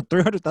chicks with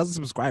 300,000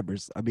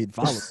 subscribers. I mean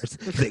followers.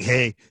 It's like,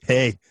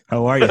 hey,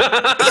 how are you? What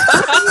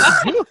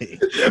are you doing?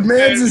 The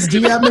man's is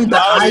DMing the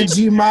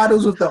IG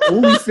models with the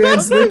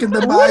OnlyFans link in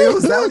the bio.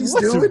 Is that what he's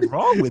What's doing?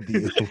 wrong with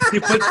you,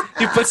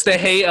 He puts the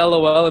hey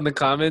LOL in the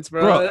comments,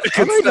 bro. bro? That's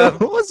I'm good like,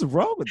 stuff. what's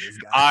wrong with this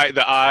guy?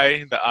 The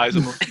eyes.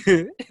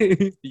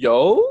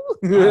 Yo,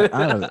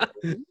 I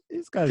don't.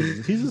 This guy,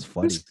 he's just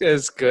funny. this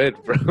guy's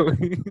good, bro.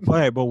 All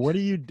right, but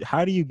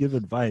how do you give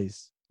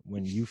advice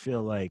when you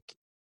feel like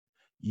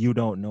you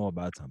don't know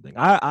about something?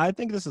 I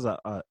think this is a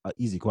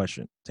easy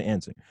question to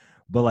answer,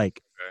 but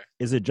like, Okay.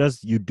 is it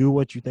just you do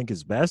what you think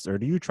is best, or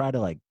do you try to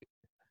like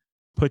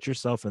put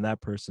yourself in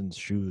that person's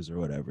shoes or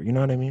whatever? You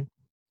know what I mean?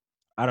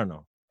 I don't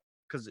know,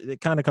 because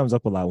it kind of comes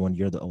up a lot when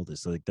you're the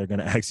oldest. So like they're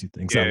gonna ask you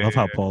things. I love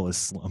how Paul is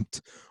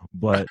slumped,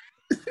 but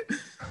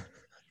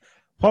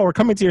Paul, we're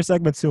coming to your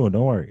segment soon.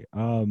 Don't worry.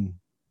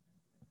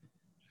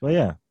 But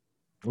yeah,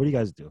 what do you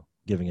guys do?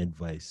 Giving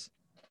advice?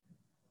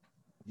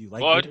 Do you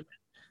like? What? giving-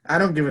 I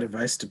don't give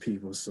advice to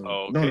people, so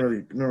Oh, no okay.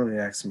 one really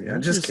asks me.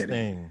 I'm just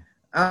kidding.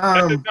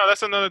 Interesting.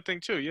 That's another thing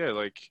too. Yeah,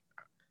 like,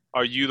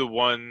 are you the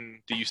one?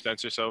 Do you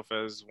stance yourself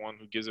as one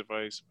who gives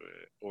advice,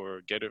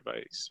 or get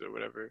advice, or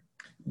whatever?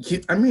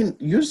 I mean,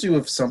 usually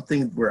with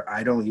something where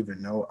I don't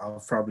even know,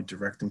 I'll probably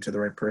direct them to the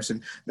right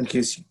person.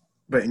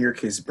 But in your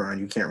case, Brian,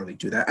 you can't really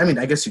do that. I mean,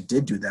 I guess you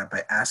did do that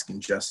by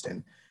asking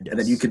Justin, and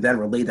then you could then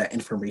relay that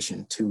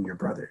information to your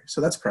brother. So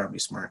that's probably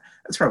smart.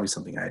 That's probably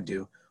something I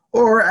do.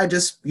 Or I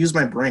just use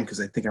my brain because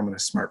I think I'm a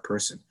smart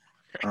person,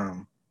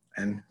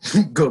 and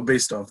go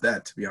based off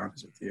that, to be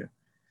honest with you.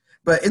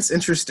 But it's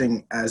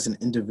interesting as an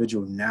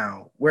individual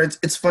now, where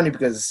it's funny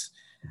because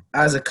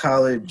as a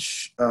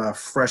college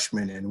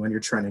freshman, and when you're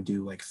trying to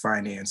do like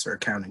finance or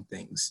accounting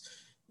things,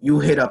 you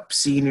hit up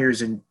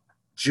seniors and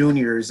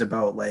juniors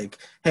about like,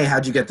 hey,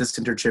 how'd you get this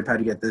internship? How'd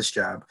you get this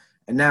job?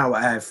 And now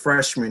I have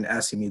freshmen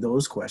asking me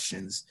those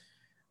questions,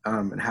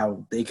 and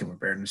how they can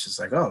prepare. And it's just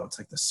like, oh, it's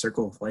like the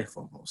circle of life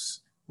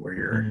almost, where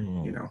you're,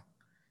 you know,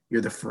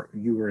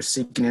 you were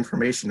seeking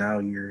information. Now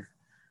you're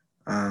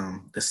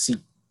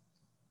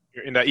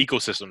You're in that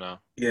ecosystem now.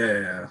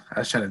 Yeah, I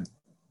was trying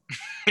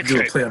to do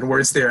a play on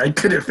words there. I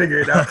couldn't figure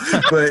it out,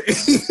 but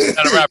He's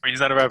not a rapper. He's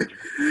not a rapper.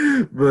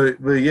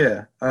 but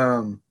yeah,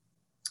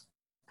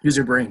 use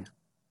your brain.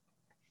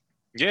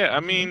 Yeah, I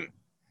mean,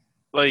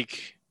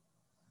 like,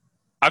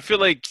 I feel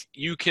like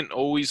you can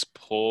always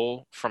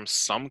pull from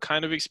some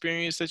kind of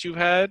experience that you've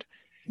had.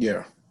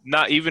 Yeah,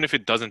 Not even if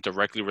it doesn't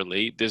directly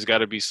relate, there's got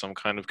to be some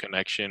kind of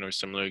connection or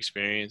similar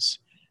experience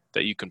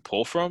that you can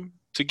pull from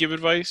to give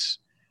advice.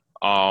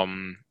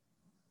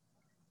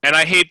 And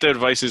I hate the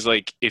advice is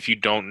like, if you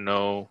don't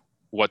know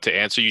what to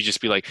answer, you just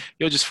be like,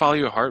 yo, just follow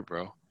your heart,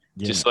 bro.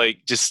 Yeah. Just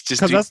like, just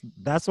because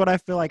that's what I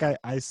feel like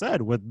I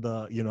said with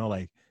the, you know,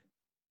 like,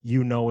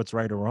 you know what's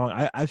right or wrong.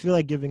 I feel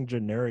like giving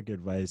generic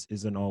advice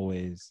isn't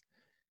always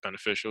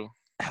beneficial.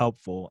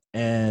 helpful.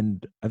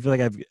 And I feel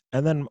like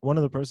and then one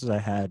of the persons I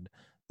had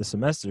the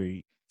semester,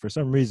 for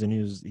some reason,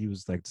 he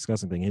was like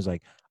discussing things. He was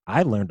like,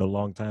 I learned a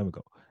long time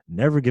ago,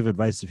 never give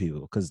advice to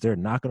people because they're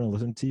not going to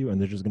listen to you and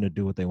they're just going to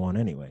do what they want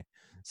anyway.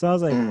 So I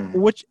was like,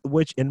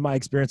 which in my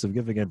experience of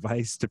giving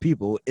advice to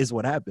people is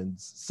what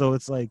happens. So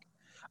it's like,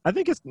 I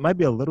think it might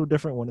be a little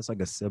different when it's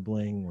like a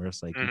sibling where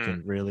it's like you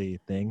can really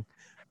think.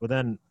 But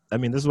then, I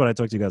mean, this is what I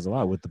talk to you guys a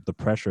lot with the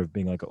pressure of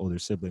being like an older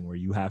sibling where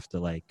you have to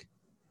like,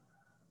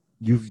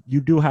 you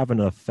do have an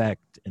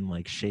effect in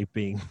like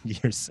shaping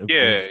your sibling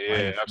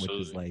life, absolutely.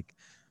 which is like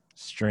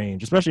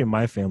strange, especially in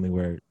my family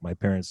where my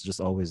parents just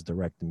always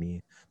direct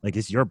me like,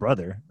 it's your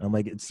brother. I'm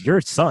like, it's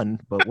your son,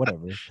 but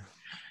whatever.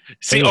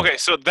 See, okay,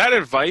 so that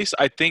advice,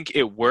 I think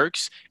it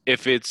works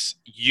if it's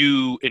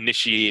you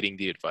initiating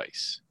the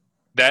advice.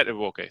 That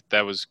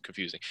was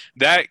confusing.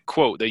 That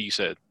quote that you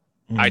said,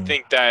 I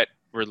think that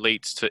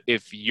relates to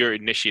if you're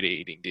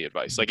initiating the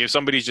advice. Like if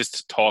somebody's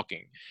just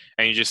talking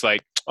and you're just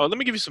like, oh, let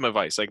me give you some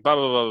advice, like blah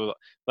blah blah blah.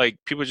 Like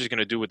people are just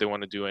gonna do what they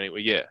want to do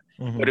anyway. Yeah.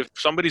 But if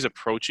somebody's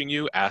approaching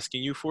you,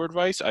 asking you for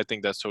advice, I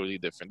think that's totally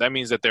different. That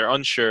means that they're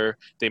unsure.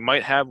 They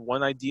might have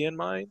one idea in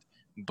mind,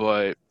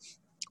 but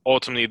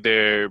ultimately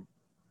they're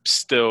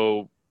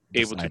still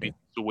able to be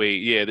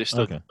swayed. Yeah, they're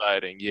still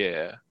deciding.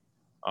 Yeah.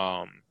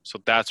 So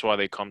that's why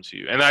they come to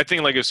you. And I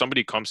think like if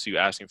somebody comes to you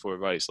asking for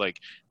advice, like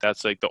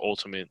that's like the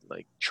ultimate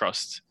like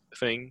trust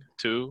thing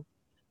too.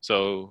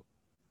 So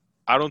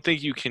I don't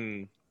think you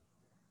can.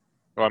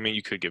 Well, I mean,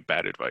 you could give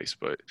bad advice,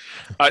 but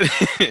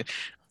I,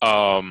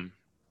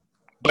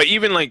 but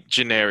even like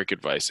generic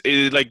advice,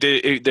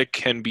 there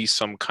can be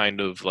some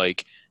kind of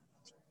like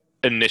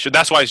initial.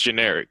 That's why it's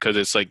generic because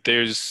it's like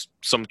there's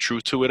some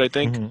truth to it. I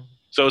think. Mhm.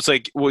 So it's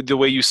like the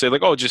way you say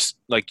like, oh, just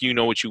like you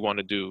know what you want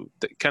to do.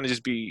 That kind of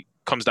just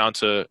comes down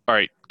to all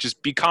right,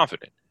 just be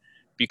confident.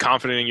 Be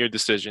confident in your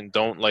decision.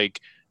 Don't like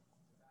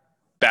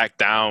back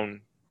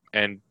down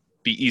and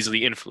be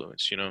easily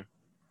influenced. You know.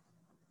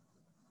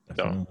 So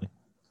Definitely.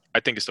 I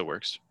think it still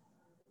works.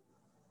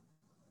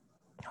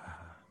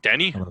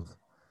 Danny. I love-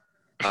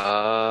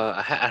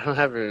 I don't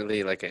have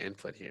really like an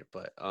input here,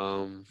 but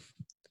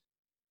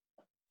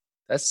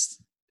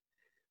that's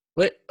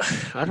wait.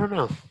 I don't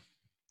know.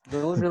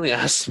 No one really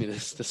asked me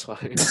this why.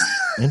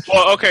 Interesting.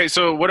 Well, okay.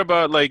 So what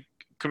about like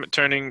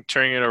turning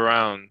it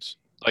around,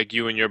 like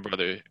you and your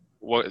brother?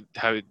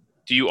 How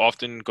do you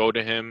often go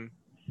to him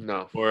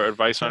No. for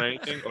advice on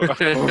anything? No,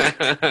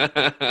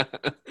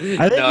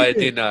 I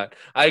do not.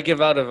 I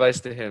give out advice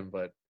to him,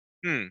 but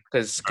Hmm.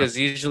 because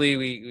usually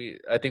we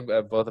I think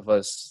both of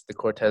us, the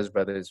Cortez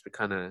brothers,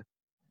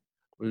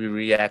 we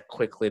react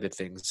quickly to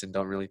things and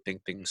don't really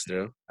think things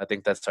through. I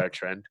think that's our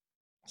trend.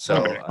 So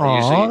Okay.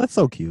 Aw, that's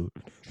so cute.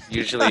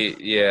 usually,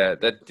 yeah,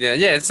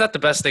 it's not the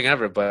best thing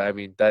ever, but I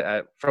mean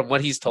from what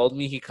he's told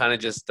me, he kind of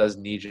just does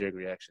knee-jerk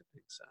reaction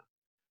things. So.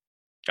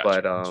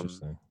 Gotcha. But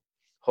Interesting.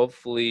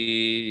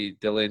 hopefully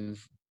Dylan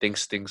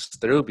thinks things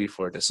through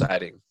before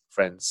deciding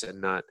friends and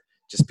not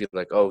just be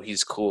like, oh,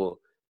 he's cool.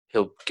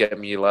 He'll get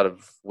me a lot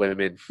of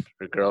women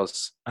or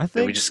girls. I And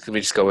think we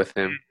just go with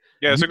him.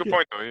 Yeah, that's You a good could-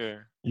 point though. Yeah.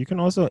 you can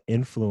also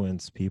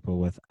influence people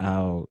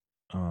without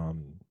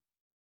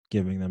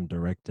giving them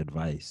direct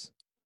advice.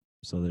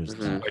 So there's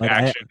Mhm. Like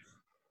action.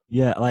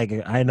 like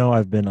I know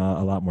I've been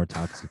a lot more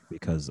toxic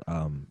because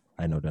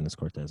I know Dennis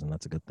Cortez, and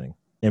that's a good thing.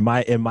 In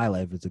my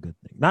life, it's a good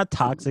thing. Not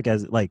toxic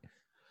as like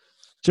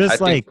just I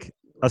think like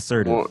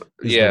assertive. More, is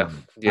the yeah, word.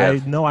 yeah. I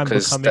know I'm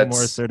 'Cause becoming more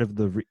that's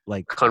assertive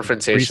like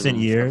confrontation. recent and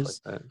stuff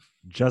years like that.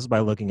 just by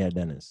looking at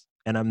Dennis.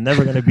 And I'm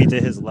never gonna be to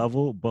his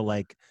level, but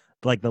like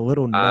the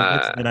little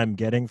nuggets that I'm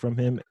getting from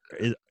him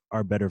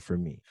are better for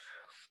me.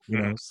 You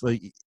know, so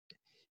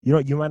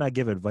you might not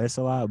give advice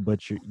a lot,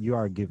 but you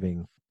are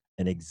giving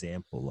an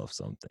example of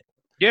something.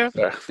 Yeah.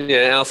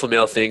 Yeah, alpha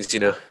male things, you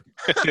know.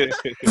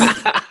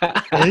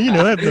 Yeah, you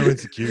know, I have no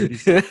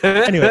insecurities.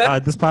 Anyway,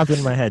 this popped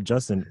in my head.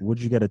 Justin, would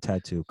you get a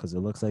tattoo? Because it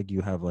looks like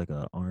you have like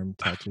an arm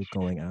tattoo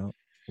going out.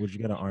 Would you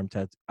get an arm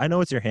tattoo? I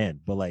know it's your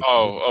hand, but like,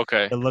 Oh,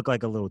 okay. it looked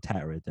like a little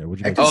tat right there. Would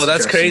you I get could Oh,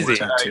 that's suggest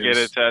some more crazy. I get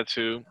a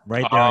tattoo.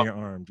 right there on your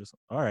arm? Just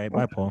all right.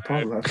 Bye, Paul.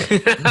 Paul left.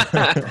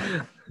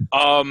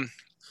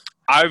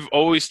 I've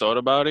always thought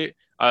about it.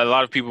 A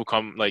lot of people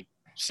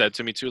said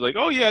to me too, like,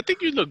 "Oh yeah, I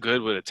think you look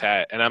good with a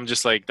tat," and I'm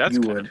just like, "That's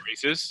You kind of would.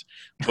 racist,"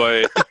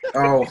 but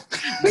Oh,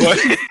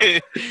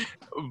 but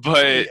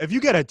but If you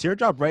get a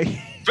teardrop right,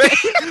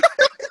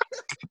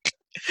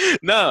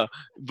 no.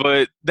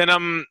 But then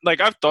I'm like,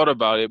 I've thought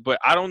about it, but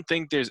I don't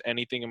think there's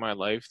anything in my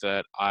life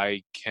that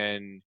I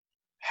can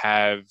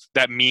have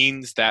that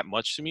means that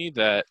much to me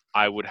that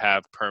I would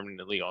have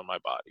permanently on my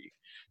body.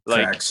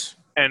 Like, facts.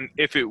 and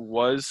if it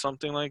was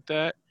something like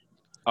that,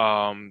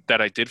 that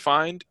I did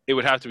find, it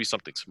would have to be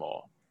something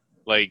small.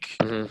 Like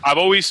Mhm. I've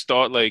always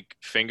thought like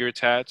finger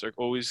tats are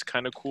always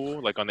kind of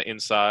cool, like on the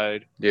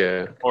inside,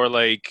 Yeah. or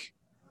like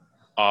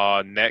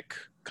neck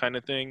kind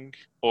of thing,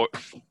 or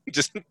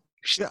just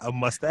a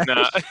mustache.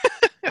 nah,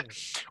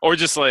 or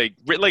just like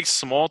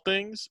small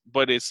things,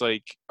 but it's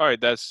like all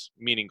right, that's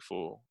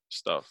meaningful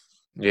stuff.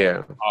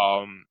 Yeah.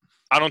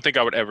 I don't think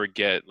I would ever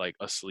get like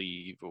a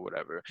sleeve or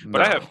whatever,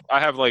 but No. I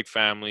have like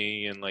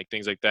family and like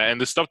things like that, and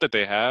the stuff that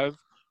they have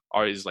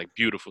is like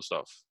beautiful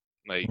stuff.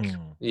 Like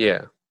Hmm.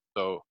 Yeah.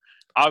 so,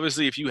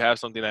 obviously, if you have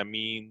something that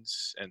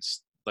means and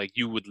like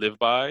you would live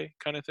by,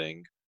 kind of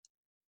thing,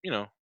 you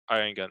know,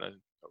 I ain't got nothing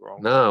wrong.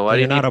 With it. No. Why So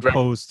do you you're not need?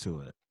 opposed to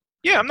it.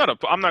 Yeah, I'm not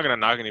gonna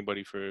knock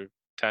anybody for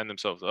tatting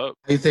themselves up.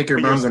 How do you think your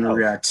For mom's gonna yourself.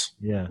 react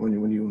Yeah.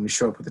 when you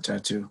show up with a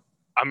tattoo?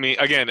 I mean,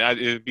 again,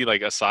 it'd be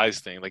like a size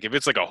thing. Like if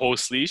it's like a whole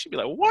sleeve, she'd be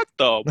like, "What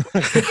the?"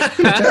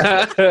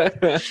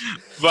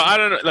 But I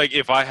don't know. Like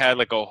if I had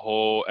like a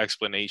whole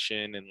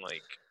explanation and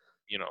like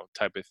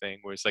type of thing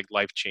where it's like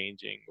life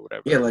changing or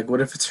whatever. Yeah, like what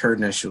if it's her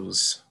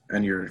initials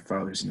and your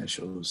father's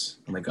initials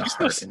and like a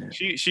heart in it?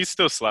 She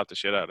still slapped the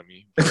shit out of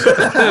me.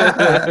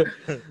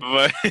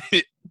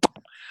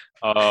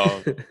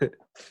 But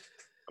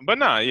but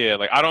nah, yeah,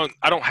 like I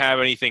don't have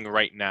anything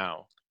right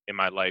now in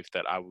my life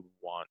that I would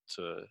want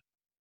to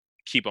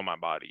keep on my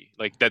body.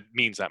 Like that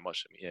means that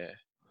much to me. Yeah.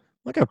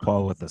 Look at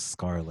Paul with the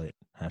scarlet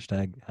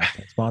hashtag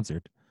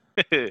sponsored.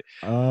 I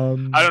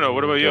don't know.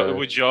 What about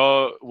you?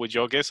 God. Would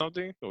y'all get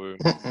something? Or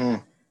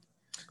Mm-mm.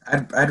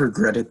 I'd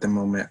regret it the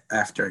moment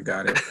after I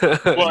got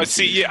it. well,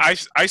 see, yeah,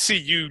 I see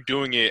you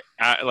doing it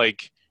at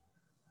like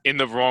in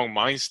the wrong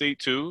mind state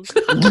too.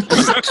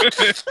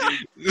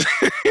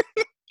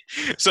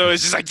 So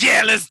it's just like,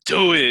 yeah, let's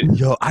do it.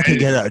 Yo, I can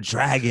get a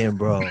dragon,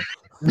 bro.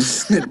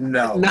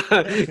 No.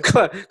 Nah,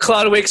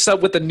 Claude wakes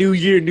up with a new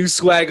year, new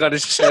swag on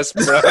his chest,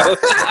 bro.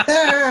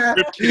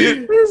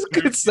 This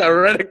gets that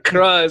right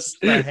across.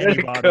 A Right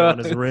Henny bottle on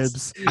his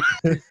across. ribs.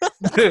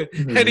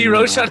 Henny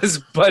Roach on his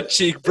butt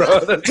cheek, bro.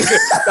 That's good.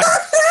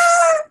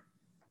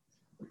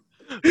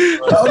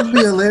 That would be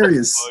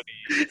hilarious.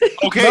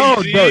 Okay, No,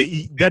 you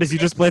see? no, Dennis, you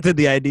just planted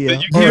the idea.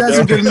 You You guys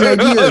are giving me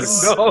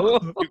ideas. No.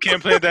 You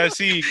can't plant that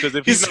seed because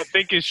if he's not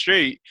thinking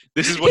straight,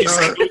 this is what he's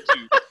going to go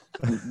to.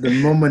 The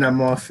moment I'm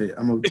off it,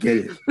 I'm gonna get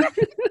it.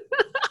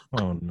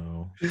 Oh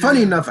no.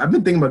 Funny enough, I've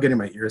been thinking about getting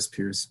my ears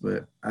pierced,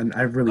 but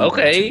I really want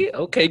to.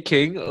 Okay,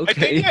 King. I Okay.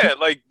 think yeah,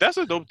 like that's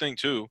a dope thing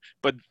too.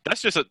 But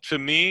that's just for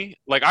me.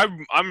 Like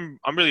I'm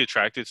really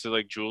attracted to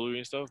like jewelry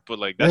and stuff. But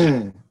like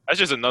that's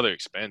just another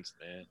expense,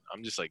 man.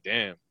 I'm just like,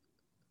 damn.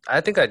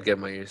 I think I'd get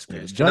my ears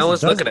pierced. Yeah, Janelle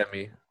was Justin- looking at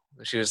me.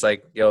 She was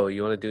like, "Yo,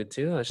 you want to do it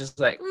too?" I was just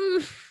like,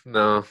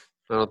 "No,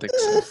 I don't think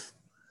so."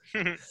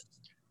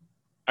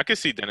 I could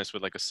see Dennis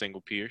with like a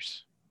single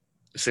pierce,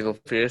 Single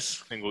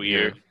pierce. single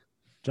ear.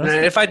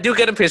 Justin, If I do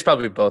get them pierced,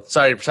 probably both.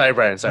 Sorry,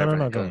 Brian. Sorry, no,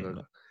 Brian. go Go.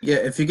 ahead. Yeah,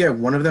 if you get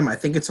one of them, I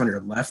think it's on your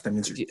left. That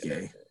means you're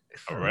gay.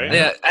 All right.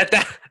 Yeah, at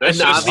that. That's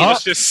Nah, just, I mean,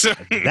 that's just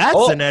That's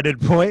Oh. an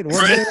added point.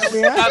 What are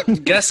we at? I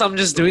guess I'm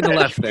just doing the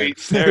left then. Great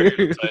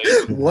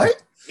stereotype.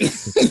 What?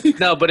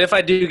 No, but if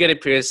I do get it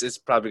pierced, it's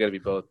probably gonna be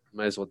both.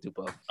 Might as well do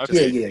both.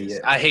 Okay. Yeah.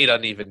 I hate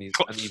unevenness,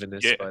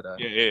 Yeah, but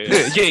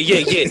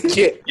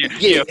yeah.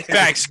 Yeah,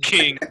 facts,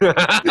 King.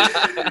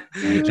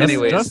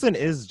 Anyways, Justin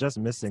is just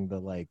missing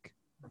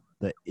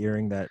the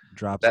earring that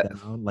drops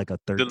down like a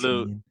The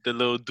 13.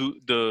 little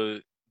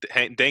the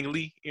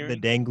dangly The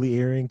earring. dangly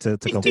earring to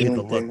complete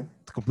the look, Thing.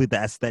 to complete the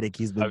aesthetic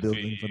he's been I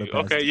building feel for the you.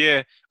 past. Okay,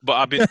 yeah, but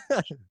I've been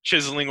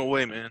chiseling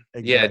away, man.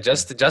 yeah,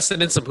 Exactly.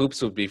 Justin in some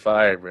hoops would be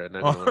fired, bro.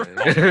 Not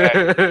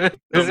gonna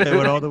They went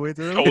lie. all the way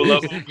to the Toe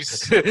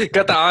levels.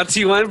 Got the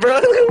auntie one, bro.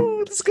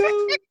 Let's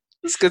go.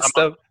 That's good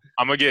stuff.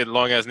 I'm gonna get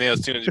long ass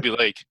nails too and just be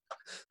like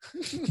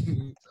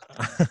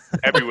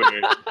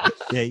everywhere.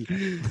 Yeah,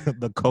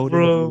 the code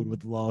Bro.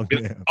 with long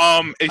hair.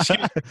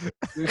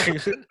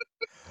 Excuse,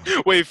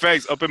 wait,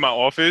 facts up in my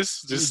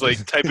office, just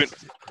like typing.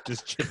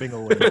 Just chipping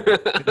away.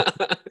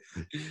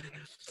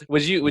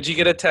 Would you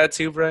get a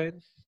tattoo,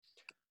 Brian?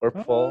 Or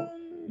Paul?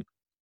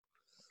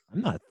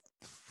 I'm not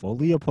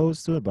fully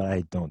opposed to it, but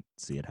I don't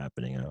see it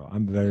happening at all.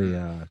 I'm very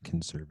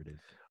conservative.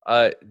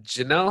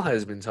 Janelle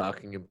has been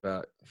talking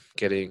about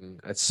getting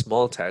a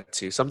small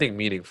tattoo, something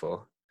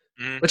meaningful.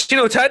 Mm. But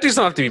tattoos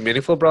don't have to be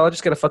meaningful, bro. I'll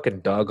just get a fucking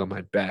dog on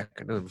my back.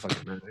 It doesn't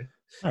fucking matter.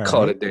 All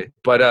Call right. it a day.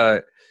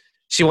 But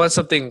she wants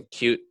something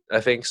cute. I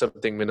think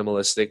something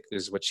minimalistic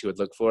is what she would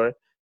look for.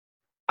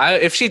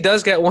 If she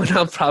does get one,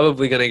 I'm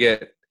probably gonna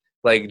get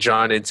like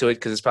drawn into it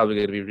because it's probably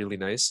gonna be really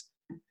nice.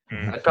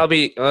 Mm. I'd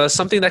probably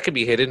something that could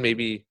be hidden,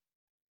 maybe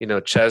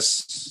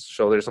chest,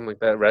 shoulder, something like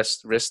that,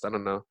 wrist. I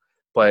don't know,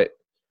 but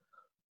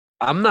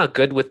I'm not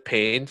good with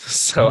pain,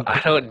 so I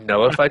don't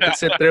know if I could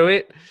sit through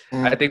it.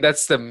 I think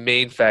that's the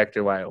main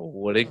factor why I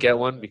wouldn't get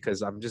one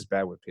because I'm just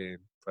bad with pain.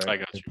 But, I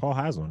got you. Paul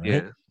has one, right?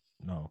 yeah,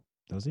 No,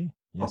 does he?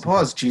 Yes, Paul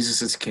has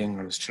Jesus is King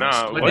on his chest.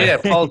 Nah, but what? yeah,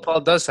 Paul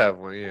does have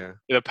one. Yeah,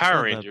 The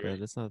Power It's not that Ranger.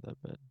 bad. It's not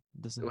that bad.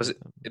 It doesn't Was hurt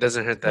that it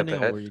doesn't hurt that Depending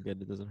on bad. where you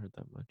get it, doesn't hurt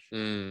that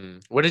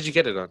much. Where did you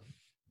get it on?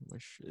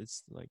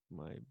 It's like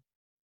my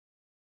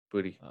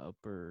Booty,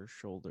 upper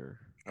shoulder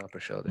upper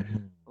shoulder.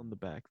 Mhm. on the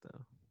back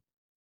though.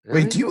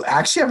 Wait, do you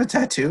actually have a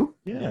tattoo?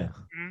 Yeah.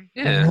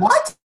 Yeah.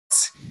 What?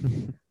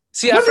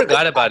 See, I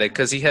forgot about it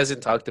because he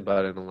hasn't talked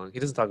about it in a long. He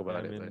doesn't talk about I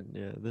it. mean, But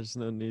yeah, there's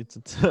no need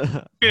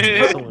to.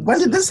 When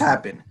did this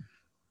happen?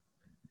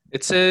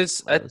 it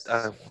says, let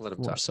him More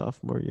talk.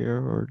 sophomore year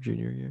or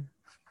junior year.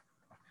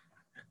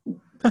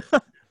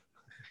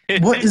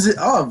 What is it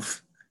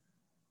of?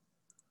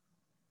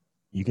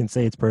 You can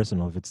say it's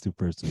personal if it's too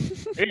personal.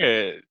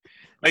 Yeah,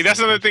 like that's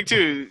another thing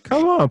too.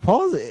 Come on,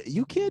 Paul.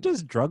 You can't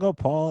just drug up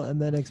Paul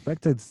and then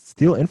expect to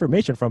steal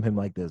information from him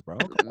like this, bro.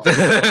 Come on.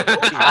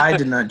 I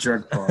did not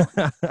drug Paul.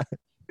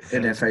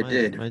 And if I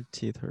did, My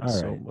teeth hurt All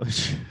so right.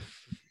 much.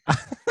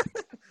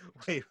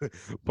 Wait,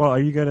 Paul, are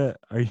you gonna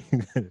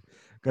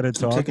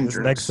talk taking this drugs.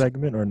 next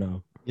segment or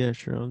no? Yeah,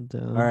 sure, I'm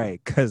down. All right,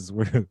 because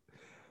we're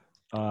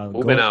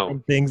Moving going out.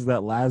 from things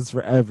that last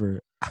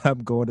forever.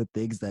 I'm going to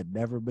things that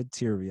never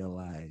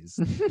materialize.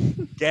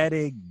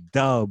 Getting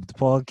dubbed,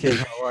 Paul King.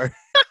 How are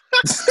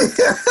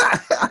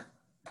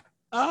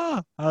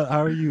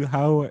how are you?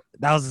 How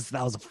that was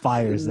a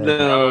fire segment.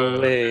 No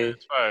way.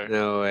 It's fire.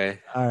 No way.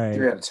 All right.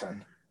 3 out of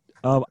 10.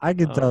 I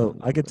can tell. no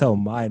I can tell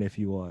way. mine if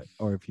you want,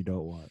 or if you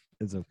don't want.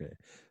 It's okay.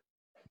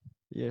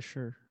 Yeah,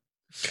 sure.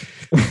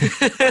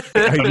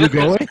 Are you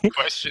going?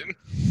 Question.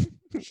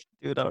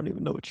 Dude, I don't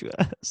even know what you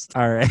asked.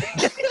 All right.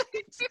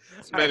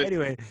 All right, Minute.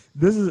 anyway,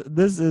 this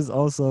is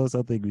also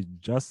something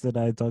Justin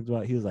and I talked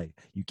about. He was like,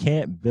 you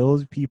can't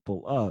build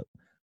people up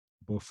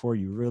before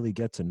you really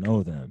get to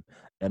know them.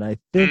 And I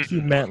think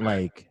he meant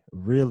like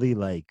really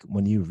like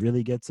when you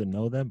really get to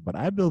know them. But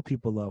I build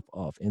people up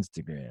off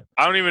Instagram.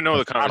 I don't even know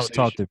the I don't conversation,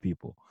 talk to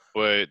people.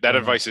 but that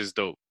advice is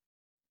dope.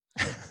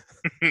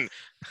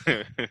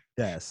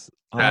 Yes.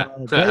 But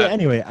yeah,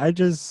 anyway, I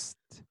just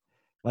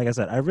like I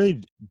said, I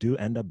really do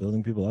end up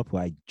building people up who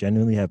I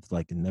genuinely have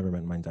like never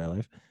met in my entire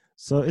life.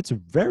 So it's a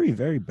very,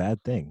 very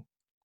bad thing.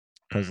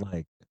 Because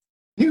like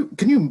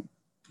Can you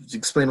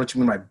explain what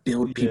you mean by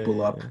build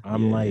people up?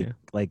 I'm Yeah.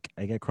 like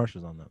I get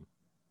crushes on them.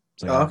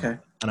 It's like, Oh, okay.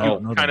 and I You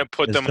don't know kind them. of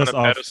put It's them on just a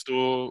off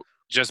pedestal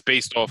just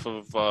based off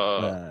of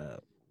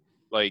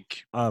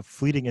like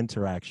fleeting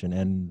interaction,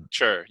 and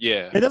sure,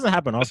 yeah. it doesn't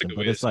happen That's a often, good but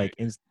way to it's say like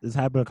it's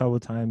happened a couple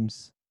of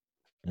times,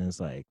 and it's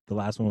like the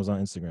last one was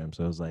on Instagram,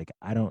 so it was like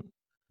I don't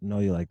know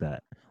you like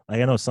that. Like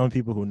I know some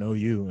people who know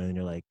you, and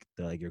they're like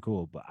you're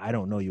cool, but I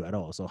don't know you at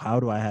all. So how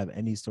do I have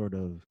any sort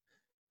of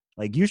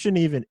like you shouldn't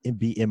even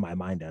be in my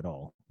mind at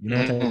all, you know?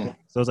 Type of Mhm. thing.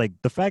 So it's like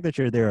the fact that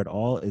you're there at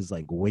all is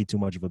like way too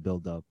much of a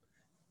build up.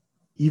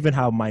 Even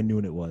how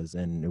minute it was,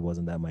 and it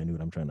wasn't that minute.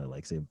 I'm trying to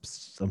like say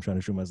I'm trying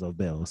to shoot myself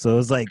bail. So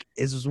it's like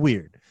it's just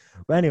weird.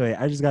 But anyway,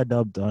 I just got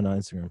dubbed on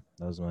Instagram.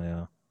 That was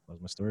my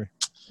story.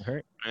 It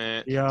hurt.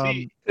 Man, Yeah.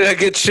 see, I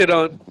get shit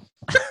on.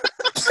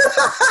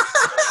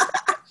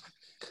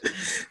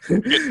 no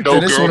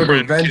Dennis wanted girlfriend,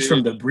 revenge kid.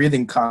 from the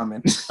breathing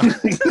comment.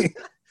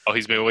 Oh,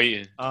 he's been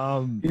waiting.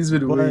 He's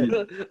been but-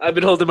 waiting. I've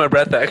been holding my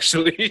breath,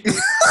 actually.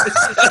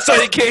 That's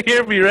why you can't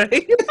hear me,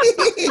 right?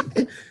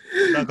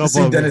 Snuck To up see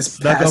on me. Dennis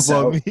Snuck pass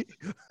up on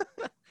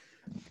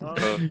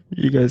out. me.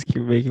 You guys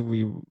keep making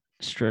me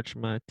stretch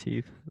my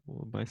teeth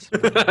by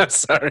smiling.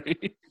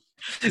 Sorry.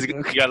 You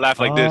gotta laugh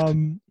like this.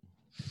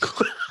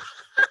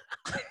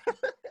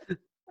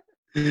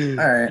 All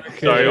right.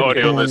 Sorry,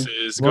 audio okay.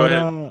 listeners. Go But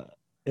ahead.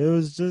 it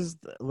was just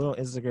a little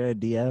Instagram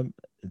DM.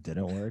 It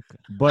didn't work.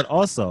 But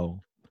also,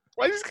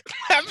 Why is this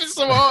laughing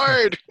so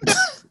hard?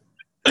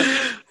 all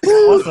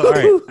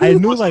right, I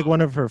knew like one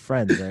of her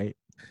friends, right?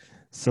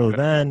 So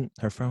then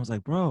her friend was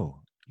like, "Bro,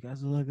 you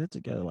guys look good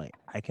together. Like,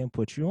 I can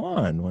put you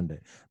on one day."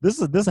 This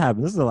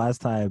happened. This is the last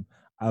time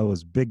I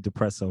was big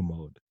depresso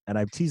mode, and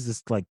I teased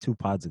this like 2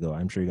 pods ago.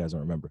 I'm sure you guys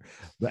don't remember,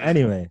 but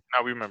anyway,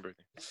 Now we remember.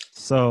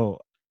 so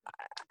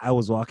I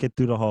was walking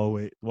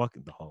through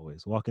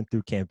walking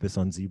through campus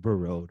on Zebra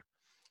Road,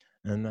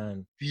 and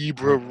then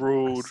Zebra I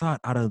Road. saw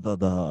it out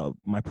of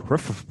my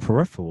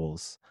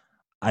peripherals.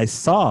 I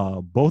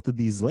saw both of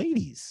these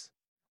ladies,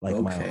 like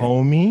my Okay.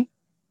 homie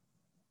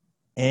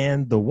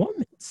and the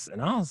woman's,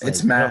 and I was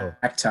It's like, "Yo,"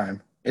 Mac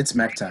time. It's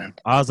Mac time.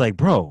 I was like,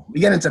 "Bro, We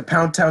get into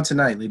Pound Town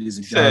tonight, ladies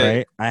and all gentlemen.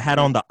 right." I had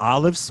on the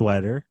olive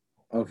sweater.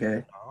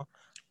 Okay.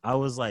 I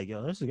was like,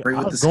 "Yo, this is good." Great I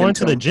with was the skin going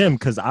to the tone. gym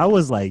because I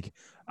was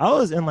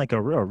in like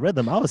a real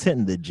rhythm. I was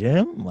hitting the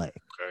gym, like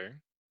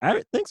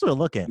Okay. things were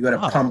looking. You got to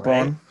up, pump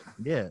right? on.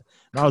 Yeah,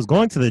 and I was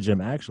going to the gym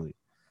actually.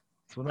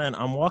 So then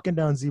I'm walking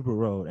down Zebra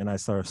Road and I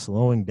start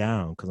slowing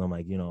down because I'm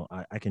like,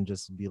 I can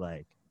just be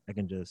like, I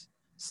can just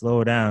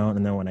slow down,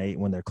 and then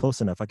when they're close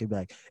enough, I can be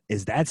like,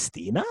 "Is that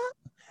Stina?"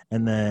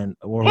 And then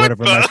or What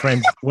whatever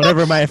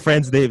the- my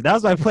friends Dave. That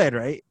was my plan,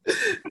 right?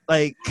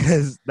 Like,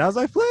 cause that was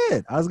my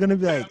plan. I was gonna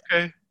be like,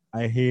 Okay.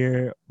 I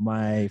hear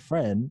my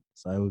friend,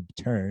 so I would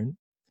turn,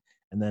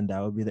 and then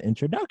that would be the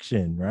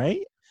introduction,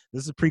 right?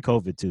 This is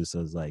pre-COVID too,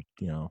 so it's like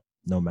no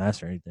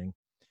mask or anything.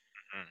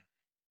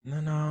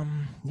 And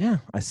then yeah,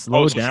 I Oh,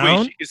 slowed so wait,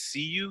 down. she could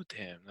see you?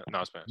 Damn. No,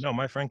 it's Spanish. No,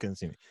 my friend couldn't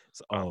see me.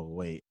 So,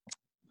 wait.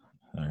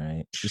 All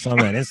right. She saw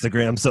me on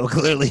Instagram, so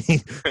clearly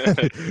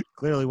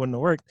wouldn't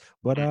have worked.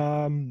 But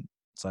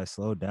so I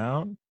slowed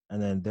down,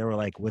 and then they were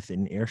like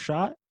within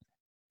earshot,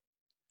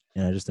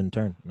 and I just didn't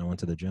turn, and I went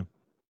to the gym.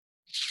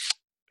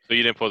 So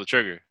you didn't pull the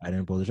trigger. I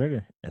didn't pull the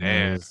trigger, and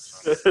Damn.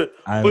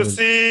 I was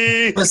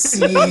Pussy.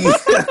 Pussy.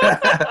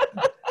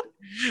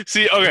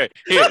 See, okay,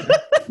 here.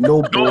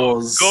 No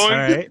balls. all Going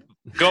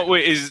right.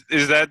 wait,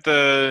 is that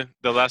the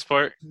last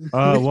part?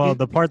 Well,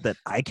 the part that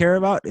I care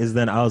about is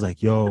then I was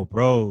like, "Yo,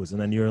 bros,"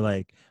 and then you were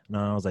like, "No,"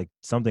 I was like,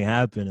 "Something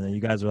happened," and then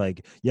you guys were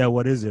like, "Yeah,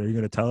 what is it? Are you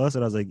gonna tell us?"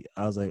 And I was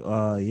like,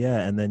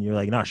 yeah," and then you're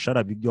like, "Nah, shut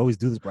up! You always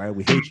do this, Brian.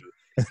 We hate you."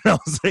 And I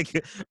was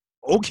like,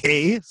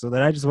 "Okay." So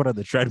then I just went on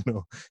the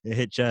treadmill and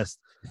hit chest,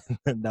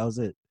 and that was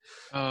it.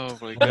 Oh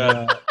my But,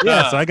 god.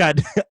 yeah, so I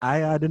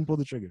didn't pull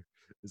the trigger.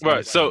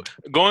 Right. So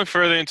going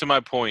further into my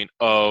point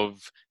of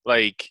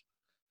like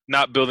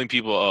not building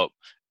people up,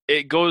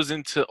 it goes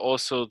into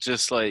also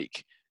just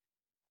like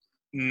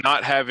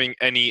not having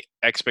any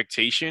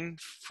expectation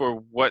for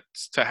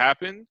what's to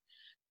happen.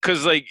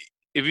 Because like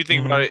if you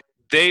think about it,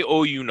 they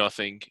owe you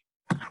nothing.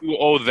 You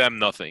owe them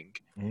nothing.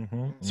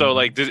 So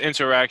like this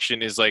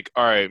interaction is like,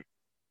 all right,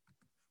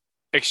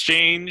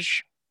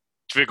 exchange.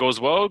 If it goes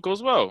well, it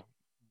goes well.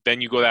 Then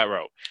you go that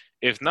route.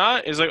 If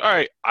not, it's like, all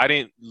right, I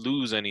didn't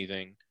lose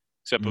anything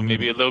except for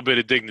maybe a little bit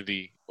of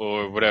dignity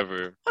or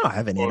whatever. I don't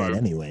have any of that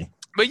anyway.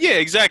 But yeah,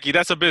 exactly.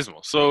 That's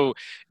abysmal. So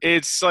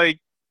it's like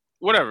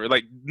whatever.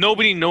 Like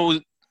nobody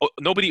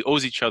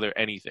owes each other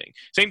anything.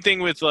 Same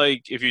thing with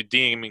like if you're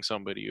DMing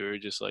somebody or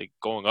just like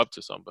going up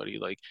to somebody.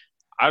 Like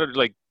I don't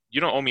like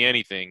you don't owe me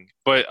anything.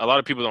 But a lot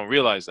of people don't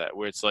realize that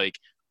where it's like,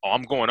 oh,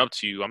 I'm going up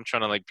to you. I'm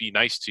trying to like be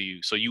nice to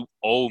you. So you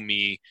owe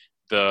me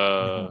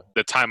the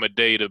time of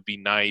day to be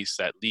nice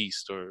at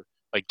least or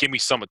Like, give me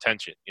some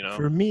attention, you know?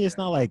 For me, it's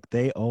not like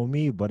they owe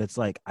me, but it's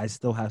like I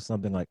still have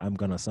something like I'm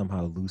gonna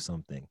somehow lose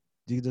something.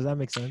 Does that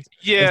make sense?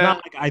 Yeah. It's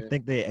not like I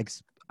think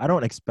I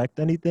don't expect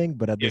anything,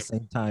 but at Yeah. the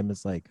same time,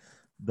 it's like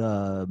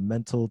the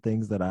mental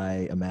things that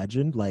I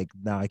imagined, like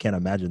now I can't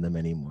imagine them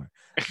anymore.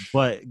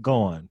 But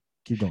go on,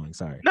 keep going.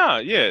 Sorry. Nah,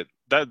 yeah.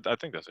 I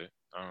think that's it.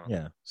 I don't know.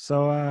 Yeah.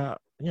 So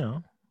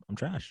I'm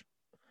trash.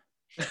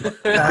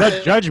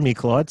 Judge me,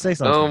 Claude. Say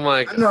something. Oh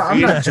my god. No, I'm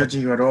not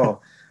judging you at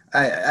all.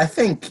 I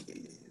think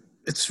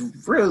it's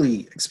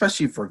really,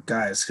 especially for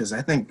guys, because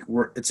I think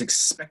it's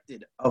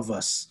expected of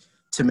us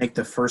to make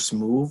the first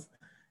move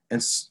in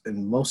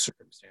most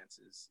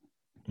circumstances.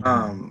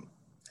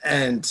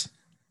 And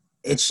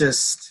it's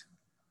just,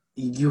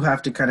 you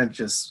have to kind of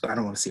just, I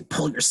don't want to say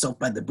pull yourself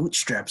by the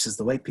bootstraps is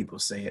the way people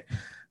say it,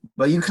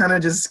 but you kind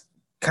of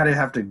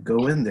have to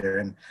go in there.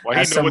 And Why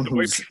as you know what someone the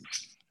white who's people-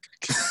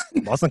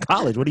 Boston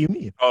College. What do you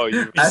mean? Oh,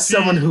 you as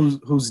someone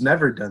who's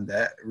never done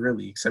that,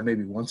 really, except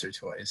maybe once or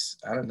twice,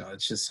 I don't know.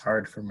 It's just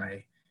hard for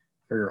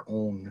your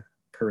own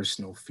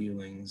personal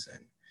feelings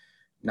and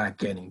not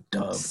getting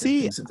dubbed and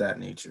things of that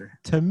nature.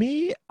 To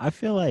me, I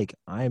feel like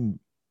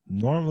I'm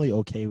normally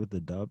okay with the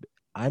dub.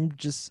 I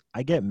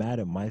get mad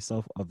at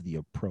myself of the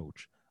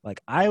approach. Like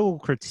I will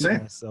critique Same.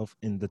 myself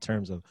in the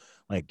terms of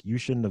like you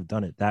shouldn't have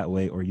done it that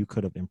way or you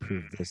could have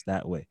improved this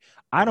that way.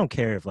 I don't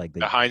care if like they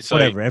the hindsight.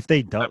 whatever if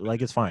they don't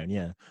like it's fine,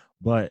 yeah.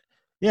 But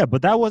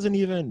that wasn't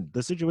even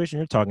the situation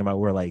you're talking about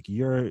where like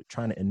you're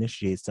trying to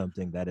initiate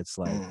something that it's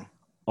like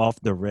off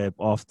the rip,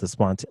 off the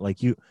spontaneous, like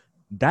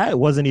that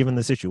wasn't even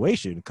the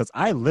situation because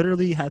I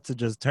literally had to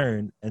just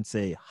turn and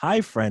say,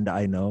 "Hi, friend,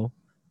 I know,"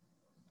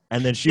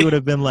 and then she would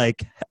have been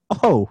like,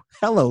 "Oh,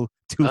 hello,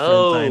 two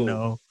friends I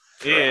know."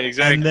 Yeah,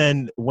 exactly. And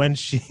then when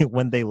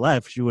they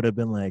left, she would have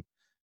been like,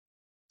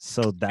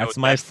 "So that's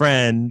my that's-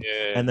 friend,"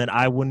 yeah. and then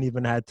I wouldn't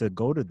even have to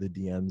go to the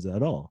DMs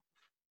at all.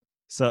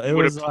 So it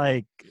Would've was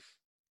like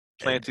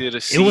planted a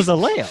it seed. was a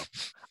layup.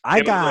 I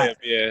It was a got layup,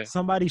 yeah.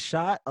 somebody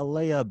shot a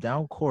layup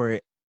down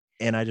court,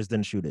 and I just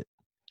didn't shoot it.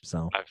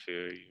 So I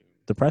feel you.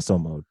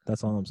 depresso mode.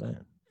 That's all I'm saying.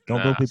 Don't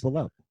Nah. build people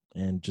up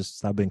and just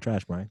stop being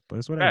trash, Brian. But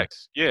it's whatever.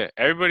 Facts. Yeah,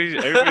 everybody,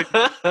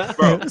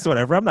 bro. It's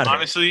whatever. I'm not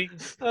Honestly,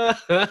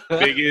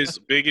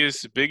 biggest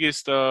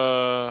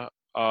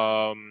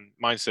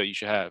mindset you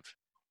should have.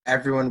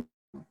 Everyone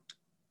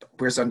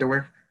wears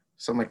underwear,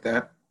 something like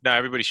that. Nah,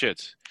 everybody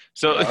shits.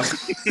 So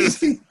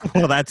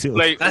Well, that too.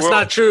 like That's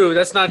not true.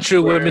 That's not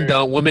true. Where-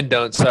 Women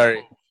don't.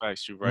 Sorry.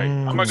 Facts, you right.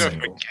 I'm not gonna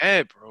Cycle.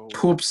 forget, bro.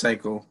 Poop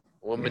cycle.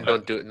 Women Yeah.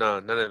 don't do it. No,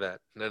 none of that.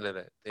 None of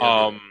that. They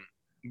don't do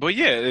that. But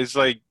yeah, it's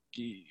like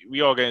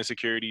we all get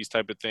insecurities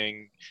type of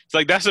thing. It's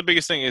like that's the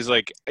biggest thing is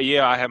like,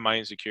 yeah, I have my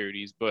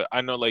insecurities, but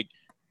I know like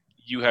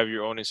you have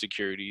your own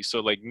insecurities. So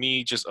like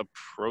me just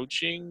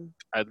approaching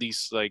at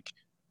least like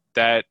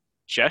that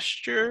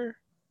gesture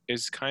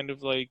is kind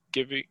of like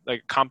giving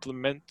like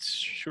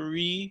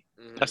complimentary.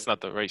 That's not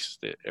the right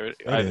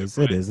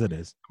It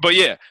is. But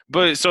yeah,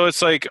 so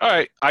it's like, all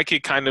right, I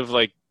could kind of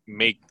like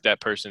make that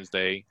person's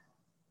day,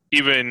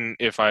 even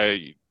if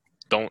I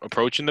don't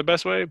approach in the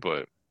best way.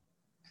 But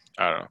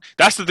I don't know.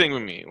 That's the thing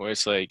with me, where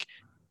it's like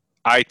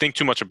I think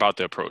too much about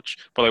the approach.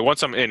 But like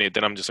once I'm in it,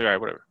 then I'm just like, all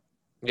right, whatever.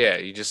 Yeah,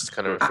 you just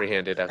kind of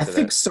free-handed I after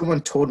think that. someone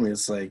told me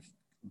it's like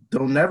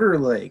they'll never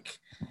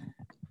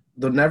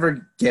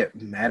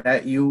get mad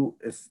at you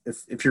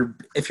if you're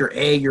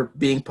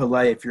being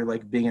polite, if you're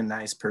like being a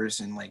nice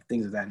person, like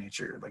things of that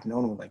nature. Like no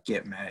one will like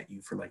get mad at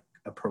you for like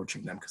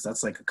approaching them because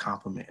that's like a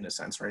compliment in a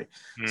sense, right?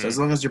 So as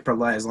long as you're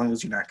polite, as long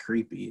as you're not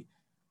creepy,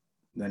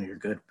 then you're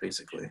good,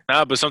 basically.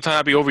 Nah, but sometimes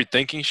I be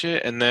overthinking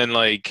shit, and then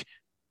like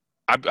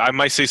I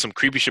might say some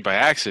creepy shit by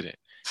accident.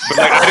 But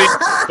like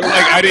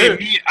I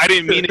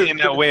didn't mean it in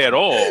that way at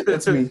all.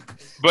 That's me.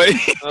 But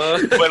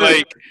but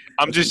like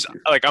I'm just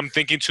like I'm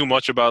thinking too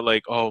much about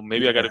like, oh,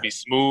 maybe I got to be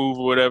smooth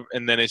or whatever,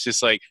 and then it's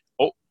just like,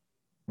 oh,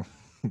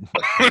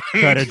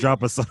 Try to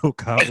drop a subtle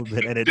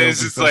compliment and it This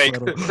don't be is so like-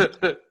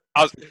 subtle.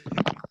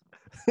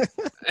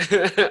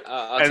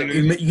 I'll And- take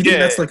You it. think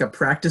that's like a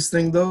practice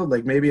thing though?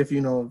 Like maybe if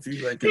you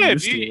like get yeah,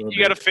 used to it a little you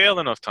got to bit. fail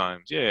enough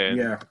times, yeah.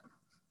 Yeah.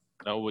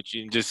 Know what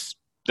you just.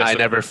 I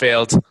never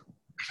failed.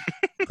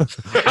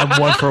 I'm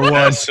 1 for 1.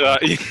 That's,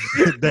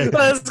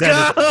 Let's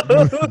Dennis,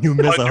 go. You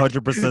miss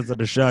 100% of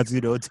the shots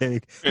you don't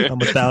take. I'm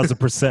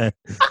 1,000%.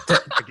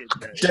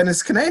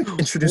 Dennis, can I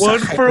introduce One a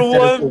for hypothetical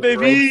one, world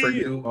baby. for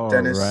you, All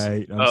Dennis?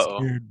 right, I'm Uh-oh.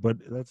 scared, but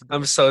let's go.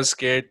 I'm so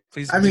scared.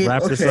 Please I mean,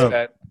 Wrap this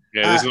okay. up.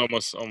 yeah, this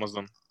is almost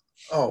done.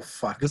 Oh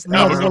fuck. This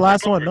No, is but the go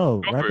last for it, one.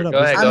 go No, for wrap it. it up. Go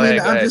ahead,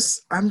 go ahead.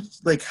 I'm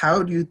like,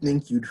 how do you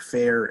think you'd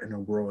fare in a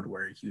world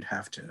where you'd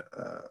have to,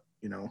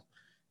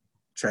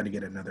 try to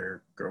get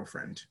another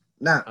girlfriend?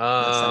 Not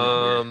that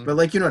sounded weird, but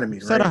like, you know what I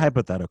mean, Set a right?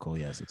 hypothetical.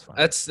 Yes, it's fine.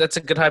 That's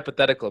a good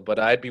hypothetical, but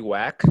I'd be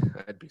whack.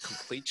 I'd be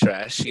complete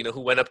trash. You know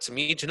who went up to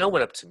me? Janelle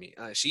went up to me.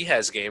 She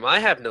has game. I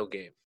have no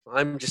game.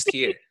 I'm just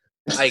here.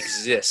 I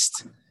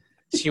exist.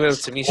 She went up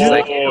to me. She's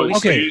like, Oh, so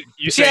okay. you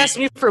she say asked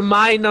me for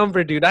my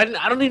number, dude. I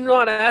don't even know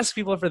how to ask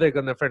people for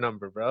their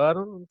number, bro. I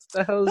don't. What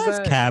the hell is That's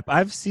that? cap.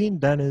 I've seen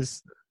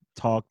Dennis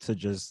talk to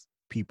just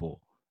people.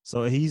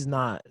 So he's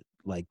not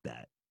like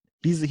that.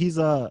 He's He's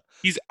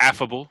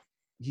affable.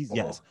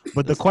 yes.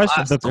 But the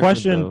That's different,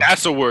 question though.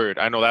 That's a word.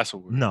 I know that's a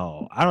word.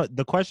 no, I don't.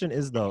 The question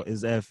is though,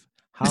 is if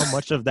how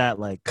much of that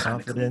like Kinda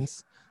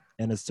confidence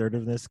and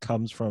assertiveness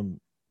comes from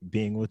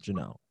being with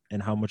Janelle,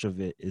 and how much of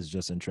it is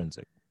just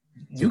intrinsic.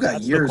 You got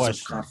That's the years of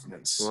question.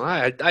 confidence. Well,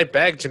 I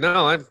bagged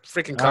Janelle. I'm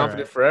freaking All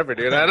confident right. forever,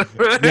 dude. I don't,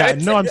 Yeah,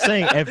 no, I'm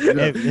saying if You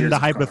have in years the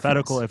of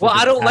hypothetical, confidence. if well, it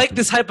I didn't don't like happen.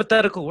 this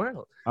hypothetical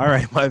world. All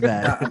right, my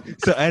bad.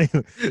 So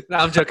anyway, No,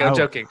 I'm joking. I'm I-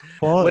 joking.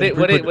 Paul, Would it?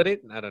 but-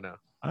 I don't know.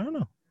 I don't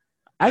know.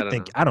 I don't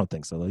know. I don't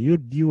think so though.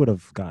 You would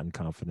have gotten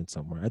confidence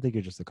somewhere. I think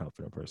you're just a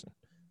confident person.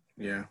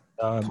 Yeah.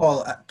 Um,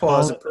 Paul, Paul-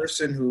 as a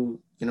person who,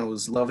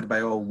 is loved by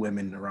all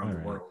women around All the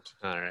right. world.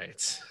 All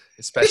right,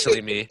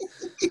 especially me,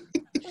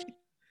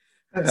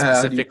 How do you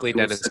specifically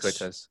deal with Dennis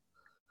Cortez.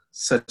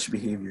 such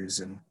behaviors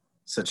and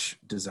such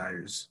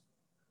desires?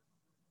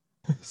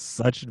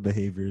 such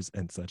behaviors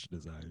and such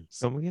desires.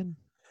 Come again?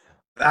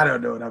 I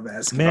don't know what I'm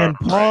asking. Man,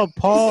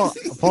 Paul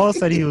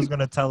said he was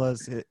gonna tell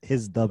us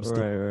his dub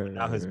story. Right.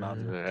 Now his mouth.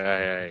 All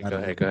right.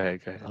 Go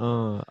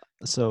ahead.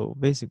 So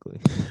basically,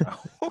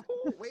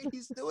 Wait,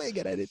 he's doing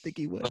it. I didn't think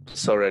he would. I'm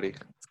so ready.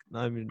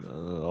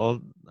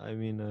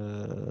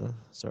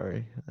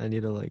 sorry. I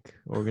need to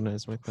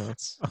organize my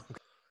thoughts.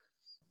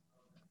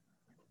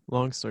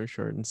 Long story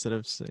short, instead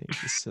of saying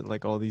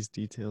like all these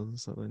details and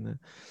stuff like that,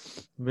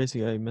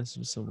 basically I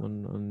messaged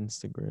someone on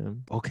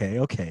Instagram,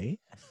 Okay.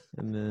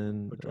 and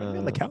then Join me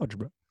on the couch,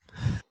 bro.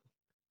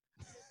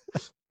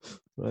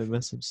 I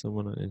messaged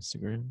someone on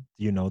Instagram.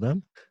 Do you know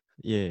them?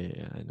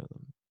 Yeah, I know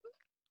them.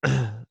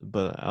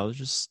 But I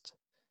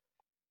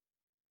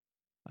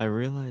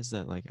realized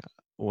that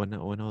when I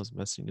was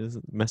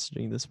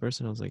messaging this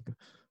person, I was like,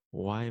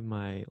 why am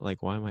I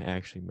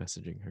actually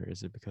messaging her?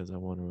 Is it because I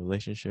want a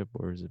relationship,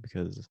 or is it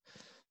because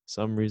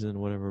some reason,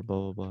 whatever,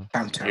 blah blah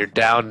Downtown. You're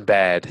down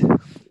bad. blah?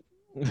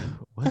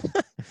 What?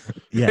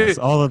 Yes,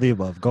 all of the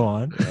above. Go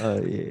on.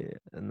 Yeah,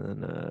 and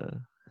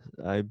then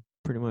I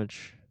pretty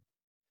much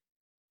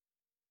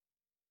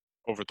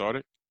Overthought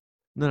it.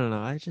 no.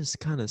 I just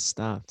kind of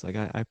stopped. Like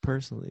I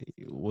personally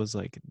was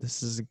like,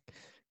 this is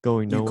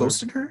going You nowhere.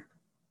 ghosted her?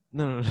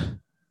 No.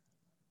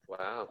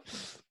 Wow.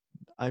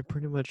 I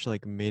pretty much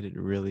made it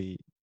really.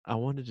 I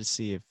wanted to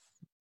see if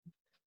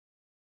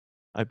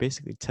I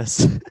basically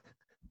tested.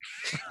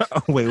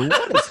 Wait,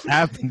 what is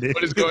happening?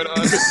 What is going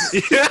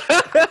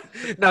on?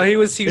 No, he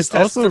was It's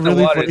also testing the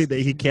really waters. funny that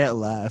he can't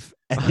laugh.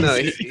 And No,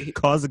 he's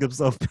causing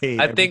himself pain.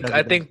 I every time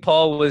I he think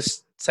Paul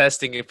was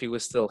testing if he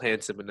was still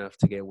handsome enough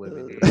to get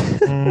women. Dude.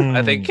 does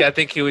it. I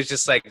think he was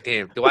just like,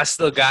 damn, do I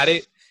still got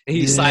it? And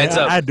he Yeah, signs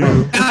up. I do.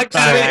 I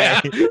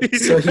got it, yeah.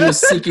 So he was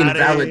seeking Outta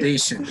here.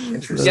 validation.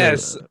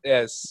 Interesting.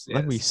 Yes.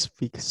 Let me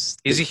speak.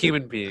 He's a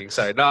human being.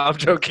 Sorry, no, I'm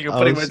joking. I'm I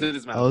putting was- words in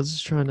his I mouth. was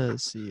just trying to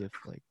see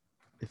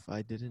if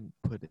I didn't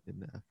put in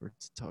the effort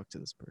to talk to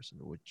this person,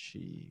 would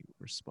she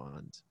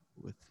respond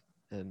with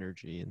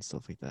energy and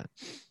stuff like that?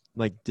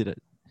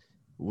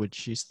 Would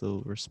she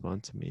still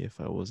respond to me if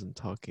I wasn't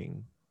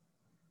talking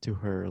to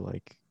her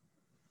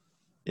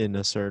in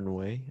a certain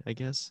way, I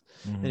guess?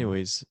 Mhm.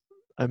 Anyways,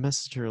 I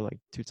messaged her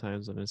 2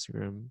 times on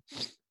Instagram,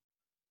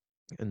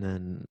 and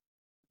then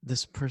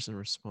this person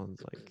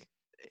responds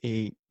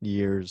 8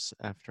 years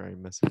after I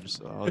messaged.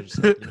 So I was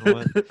just like, you know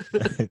what?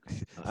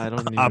 I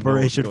don't even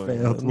Operation know what's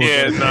going failed. on.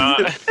 Yeah, nah.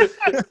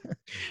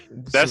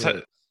 That's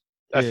So,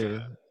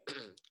 yeah,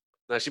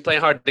 No, she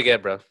playing hard to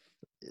get, bro.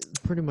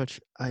 pretty much.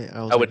 I was I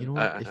like, would- you know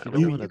what? If I you would- don't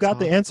You want to got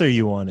the talk, answer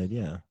you wanted,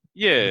 yeah.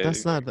 Yeah.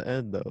 that's not the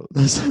end though.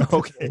 That's not the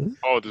Okay. end.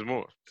 Oh, there's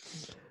more.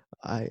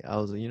 I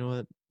was like, you know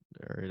what?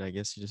 All right, I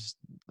guess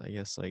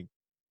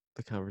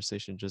the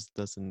conversation just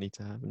doesn't need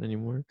to happen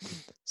anymore.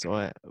 So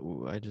I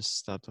just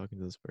stopped talking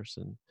to this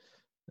person,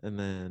 and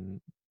then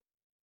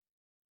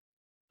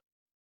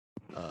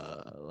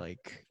a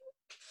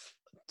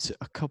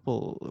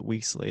couple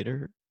weeks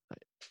later,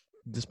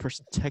 this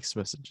person text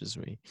messages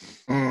me.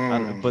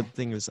 But the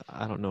thing is,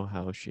 I don't know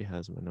how she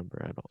has my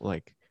number.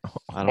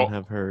 I don't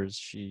have hers.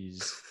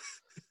 She's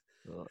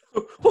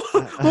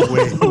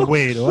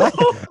Wait, what?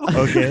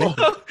 Okay.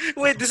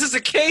 Wait, this is a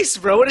case,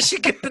 bro. Where did she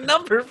get the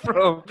number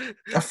from?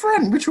 A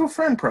friend, mutual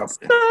friend, probably.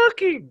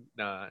 Stalking.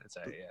 No,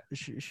 sorry, yeah.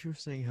 she was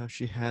saying how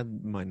she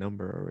had my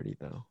number already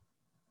though.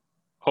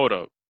 Hold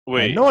up.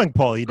 Wait. Knowing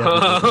Paul, he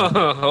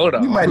definitely. Hold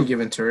You might on. have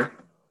given to her.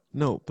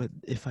 No, but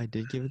if I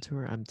did give it to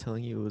her, I'm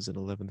telling you, it was in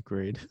 11th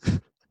grade.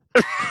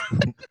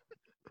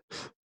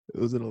 It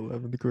was in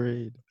 11th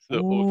grade. The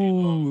OD.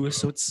 Ooh,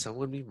 so it's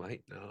someone we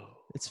might know.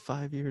 It's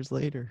 5 years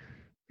later.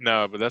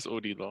 Nah, but that's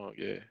OD long.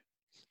 Yeah.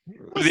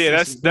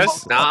 Yeah,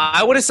 that's. Nah,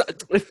 I would have.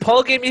 If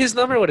Paul gave me his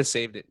number, I would have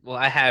saved it. Well,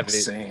 I have it.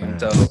 Same.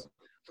 So,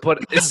 but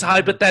it's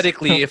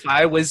hypothetically, if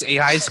I was a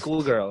high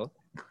school girl,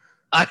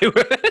 I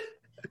would.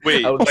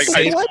 Wait, I would like high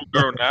say- school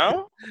girl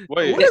now?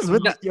 Wait. What is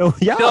with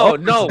No,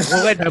 no.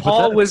 When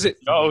Paul was Yo,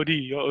 OD,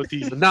 yo,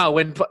 OD. no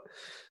when.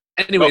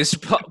 Anyways,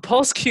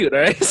 Paul's cute, all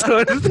right?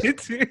 So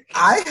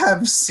I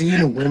have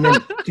seen women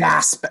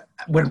gasp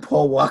when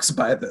Paul walks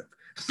by them.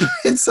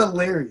 It's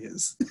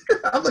hilarious.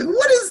 I'm like,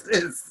 what is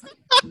this?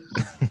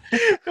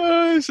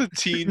 It's a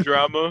teen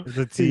drama. It's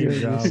a teen Yeah,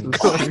 drama. this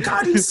Oh my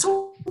god, he's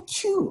so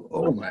cute.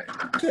 Oh my,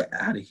 get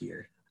out of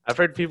here. I've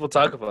heard people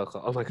talk about.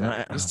 Oh my god,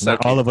 Not, this is so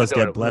not all cute. of us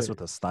Adorable. get blessed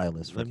with a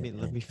stylist. Let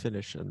me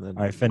finish and then.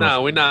 All right, finish.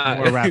 No, we're not.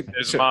 We're wrapping.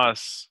 There's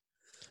Moss.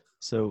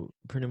 So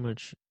pretty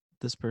much,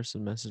 this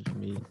person messaged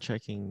me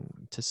checking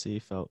to see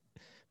if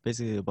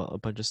basically about a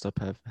bunch of stuff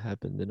have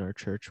happened in our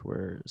church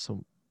where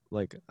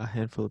like a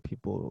handful of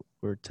people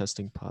were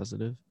testing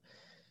positive.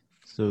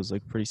 So it was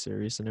like pretty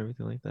serious and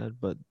everything like that.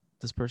 But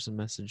this person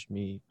messaged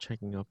me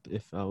checking up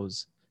if I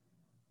was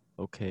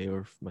okay or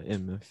if my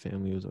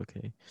family was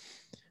okay.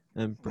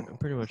 And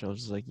pretty much I was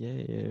just like,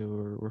 yeah,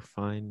 we're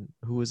fine.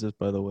 Who is this,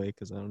 by the way?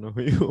 Because I don't know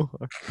who you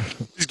are.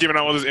 He's giving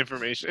out all this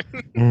information.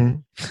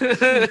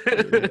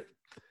 Mhm.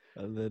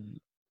 And then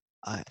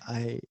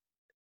I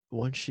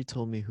once she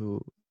told me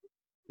who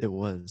it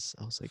was,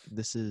 I was like,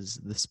 this is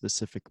the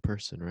specific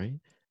person, right?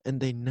 And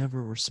they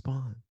never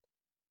respond.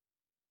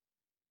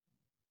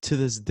 To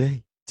this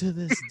day. To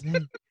this day.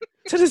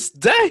 To this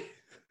day.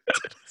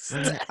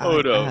 And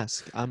Hold I up.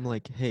 ask, I'm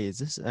like, hey, is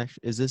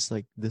this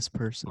like this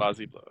person?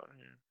 Blasi blow.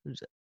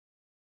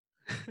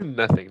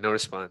 Nothing. No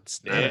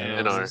response. Not Damn,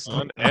 an R.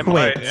 son. Wait,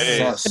 MIA.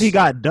 sus. and he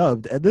got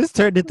dubbed, and this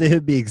turned into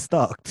him being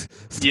stalked.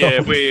 So-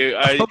 Yeah, wait.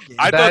 I Okay.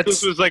 thought this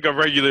That's- was like a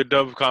regular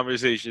dub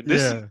conversation.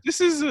 Yeah. This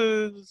is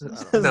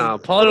a No,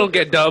 Paul don't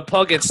get dubbed.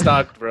 Paul gets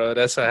stalked, bro.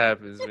 That's what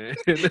happens, man.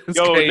 That's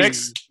yo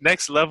crazy.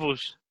 next level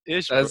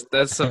ish. Bro.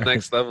 That's some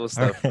next level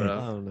stuff, I Alright.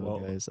 bro. don't know, Well,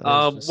 guys.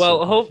 I was just so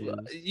Well, hope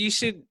confused. you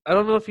should. I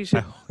don't know if you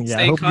should. Yeah, stay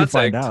I in hope you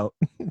find contact. out.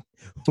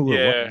 Who it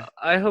Yeah.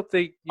 I hope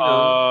they, you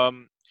know.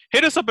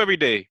 Hit us up every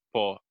day,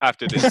 Paul.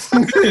 After this,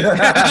 was.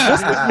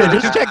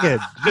 Just check in.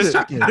 Just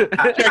check in.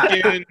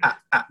 check in,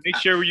 make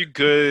sure you're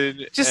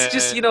good. Just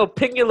and-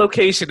 ping your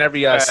location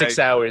every 6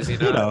 hours. You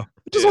know. You know,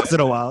 just Yeah. once in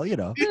a while, you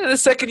know. Yeah, the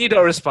second you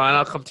don't respond,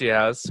 I'll come to your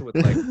house with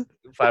like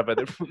 5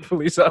 other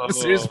police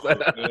officers. Oh,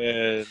 But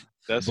man,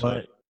 that's But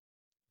funny.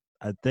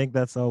 I think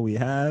that's all we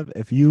have.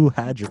 If you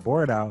had your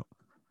board out,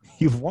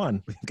 you've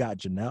won. We got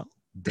Janelle,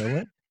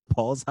 Dylan,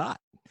 Paul's hot,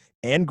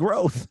 and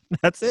growth.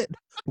 That's it.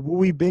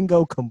 WUWY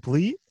bingo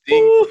complete.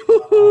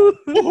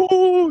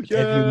 Ooh, If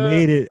you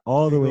made it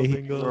all the way here,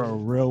 Bingo. you're a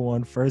real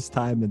one. First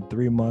time in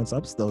 3 months.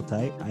 I'm still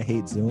tight. I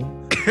hate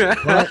Zoom,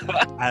 but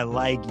I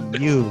like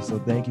you. So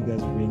thank you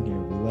guys for being here.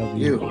 We love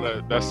you.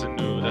 You. That's a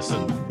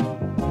new.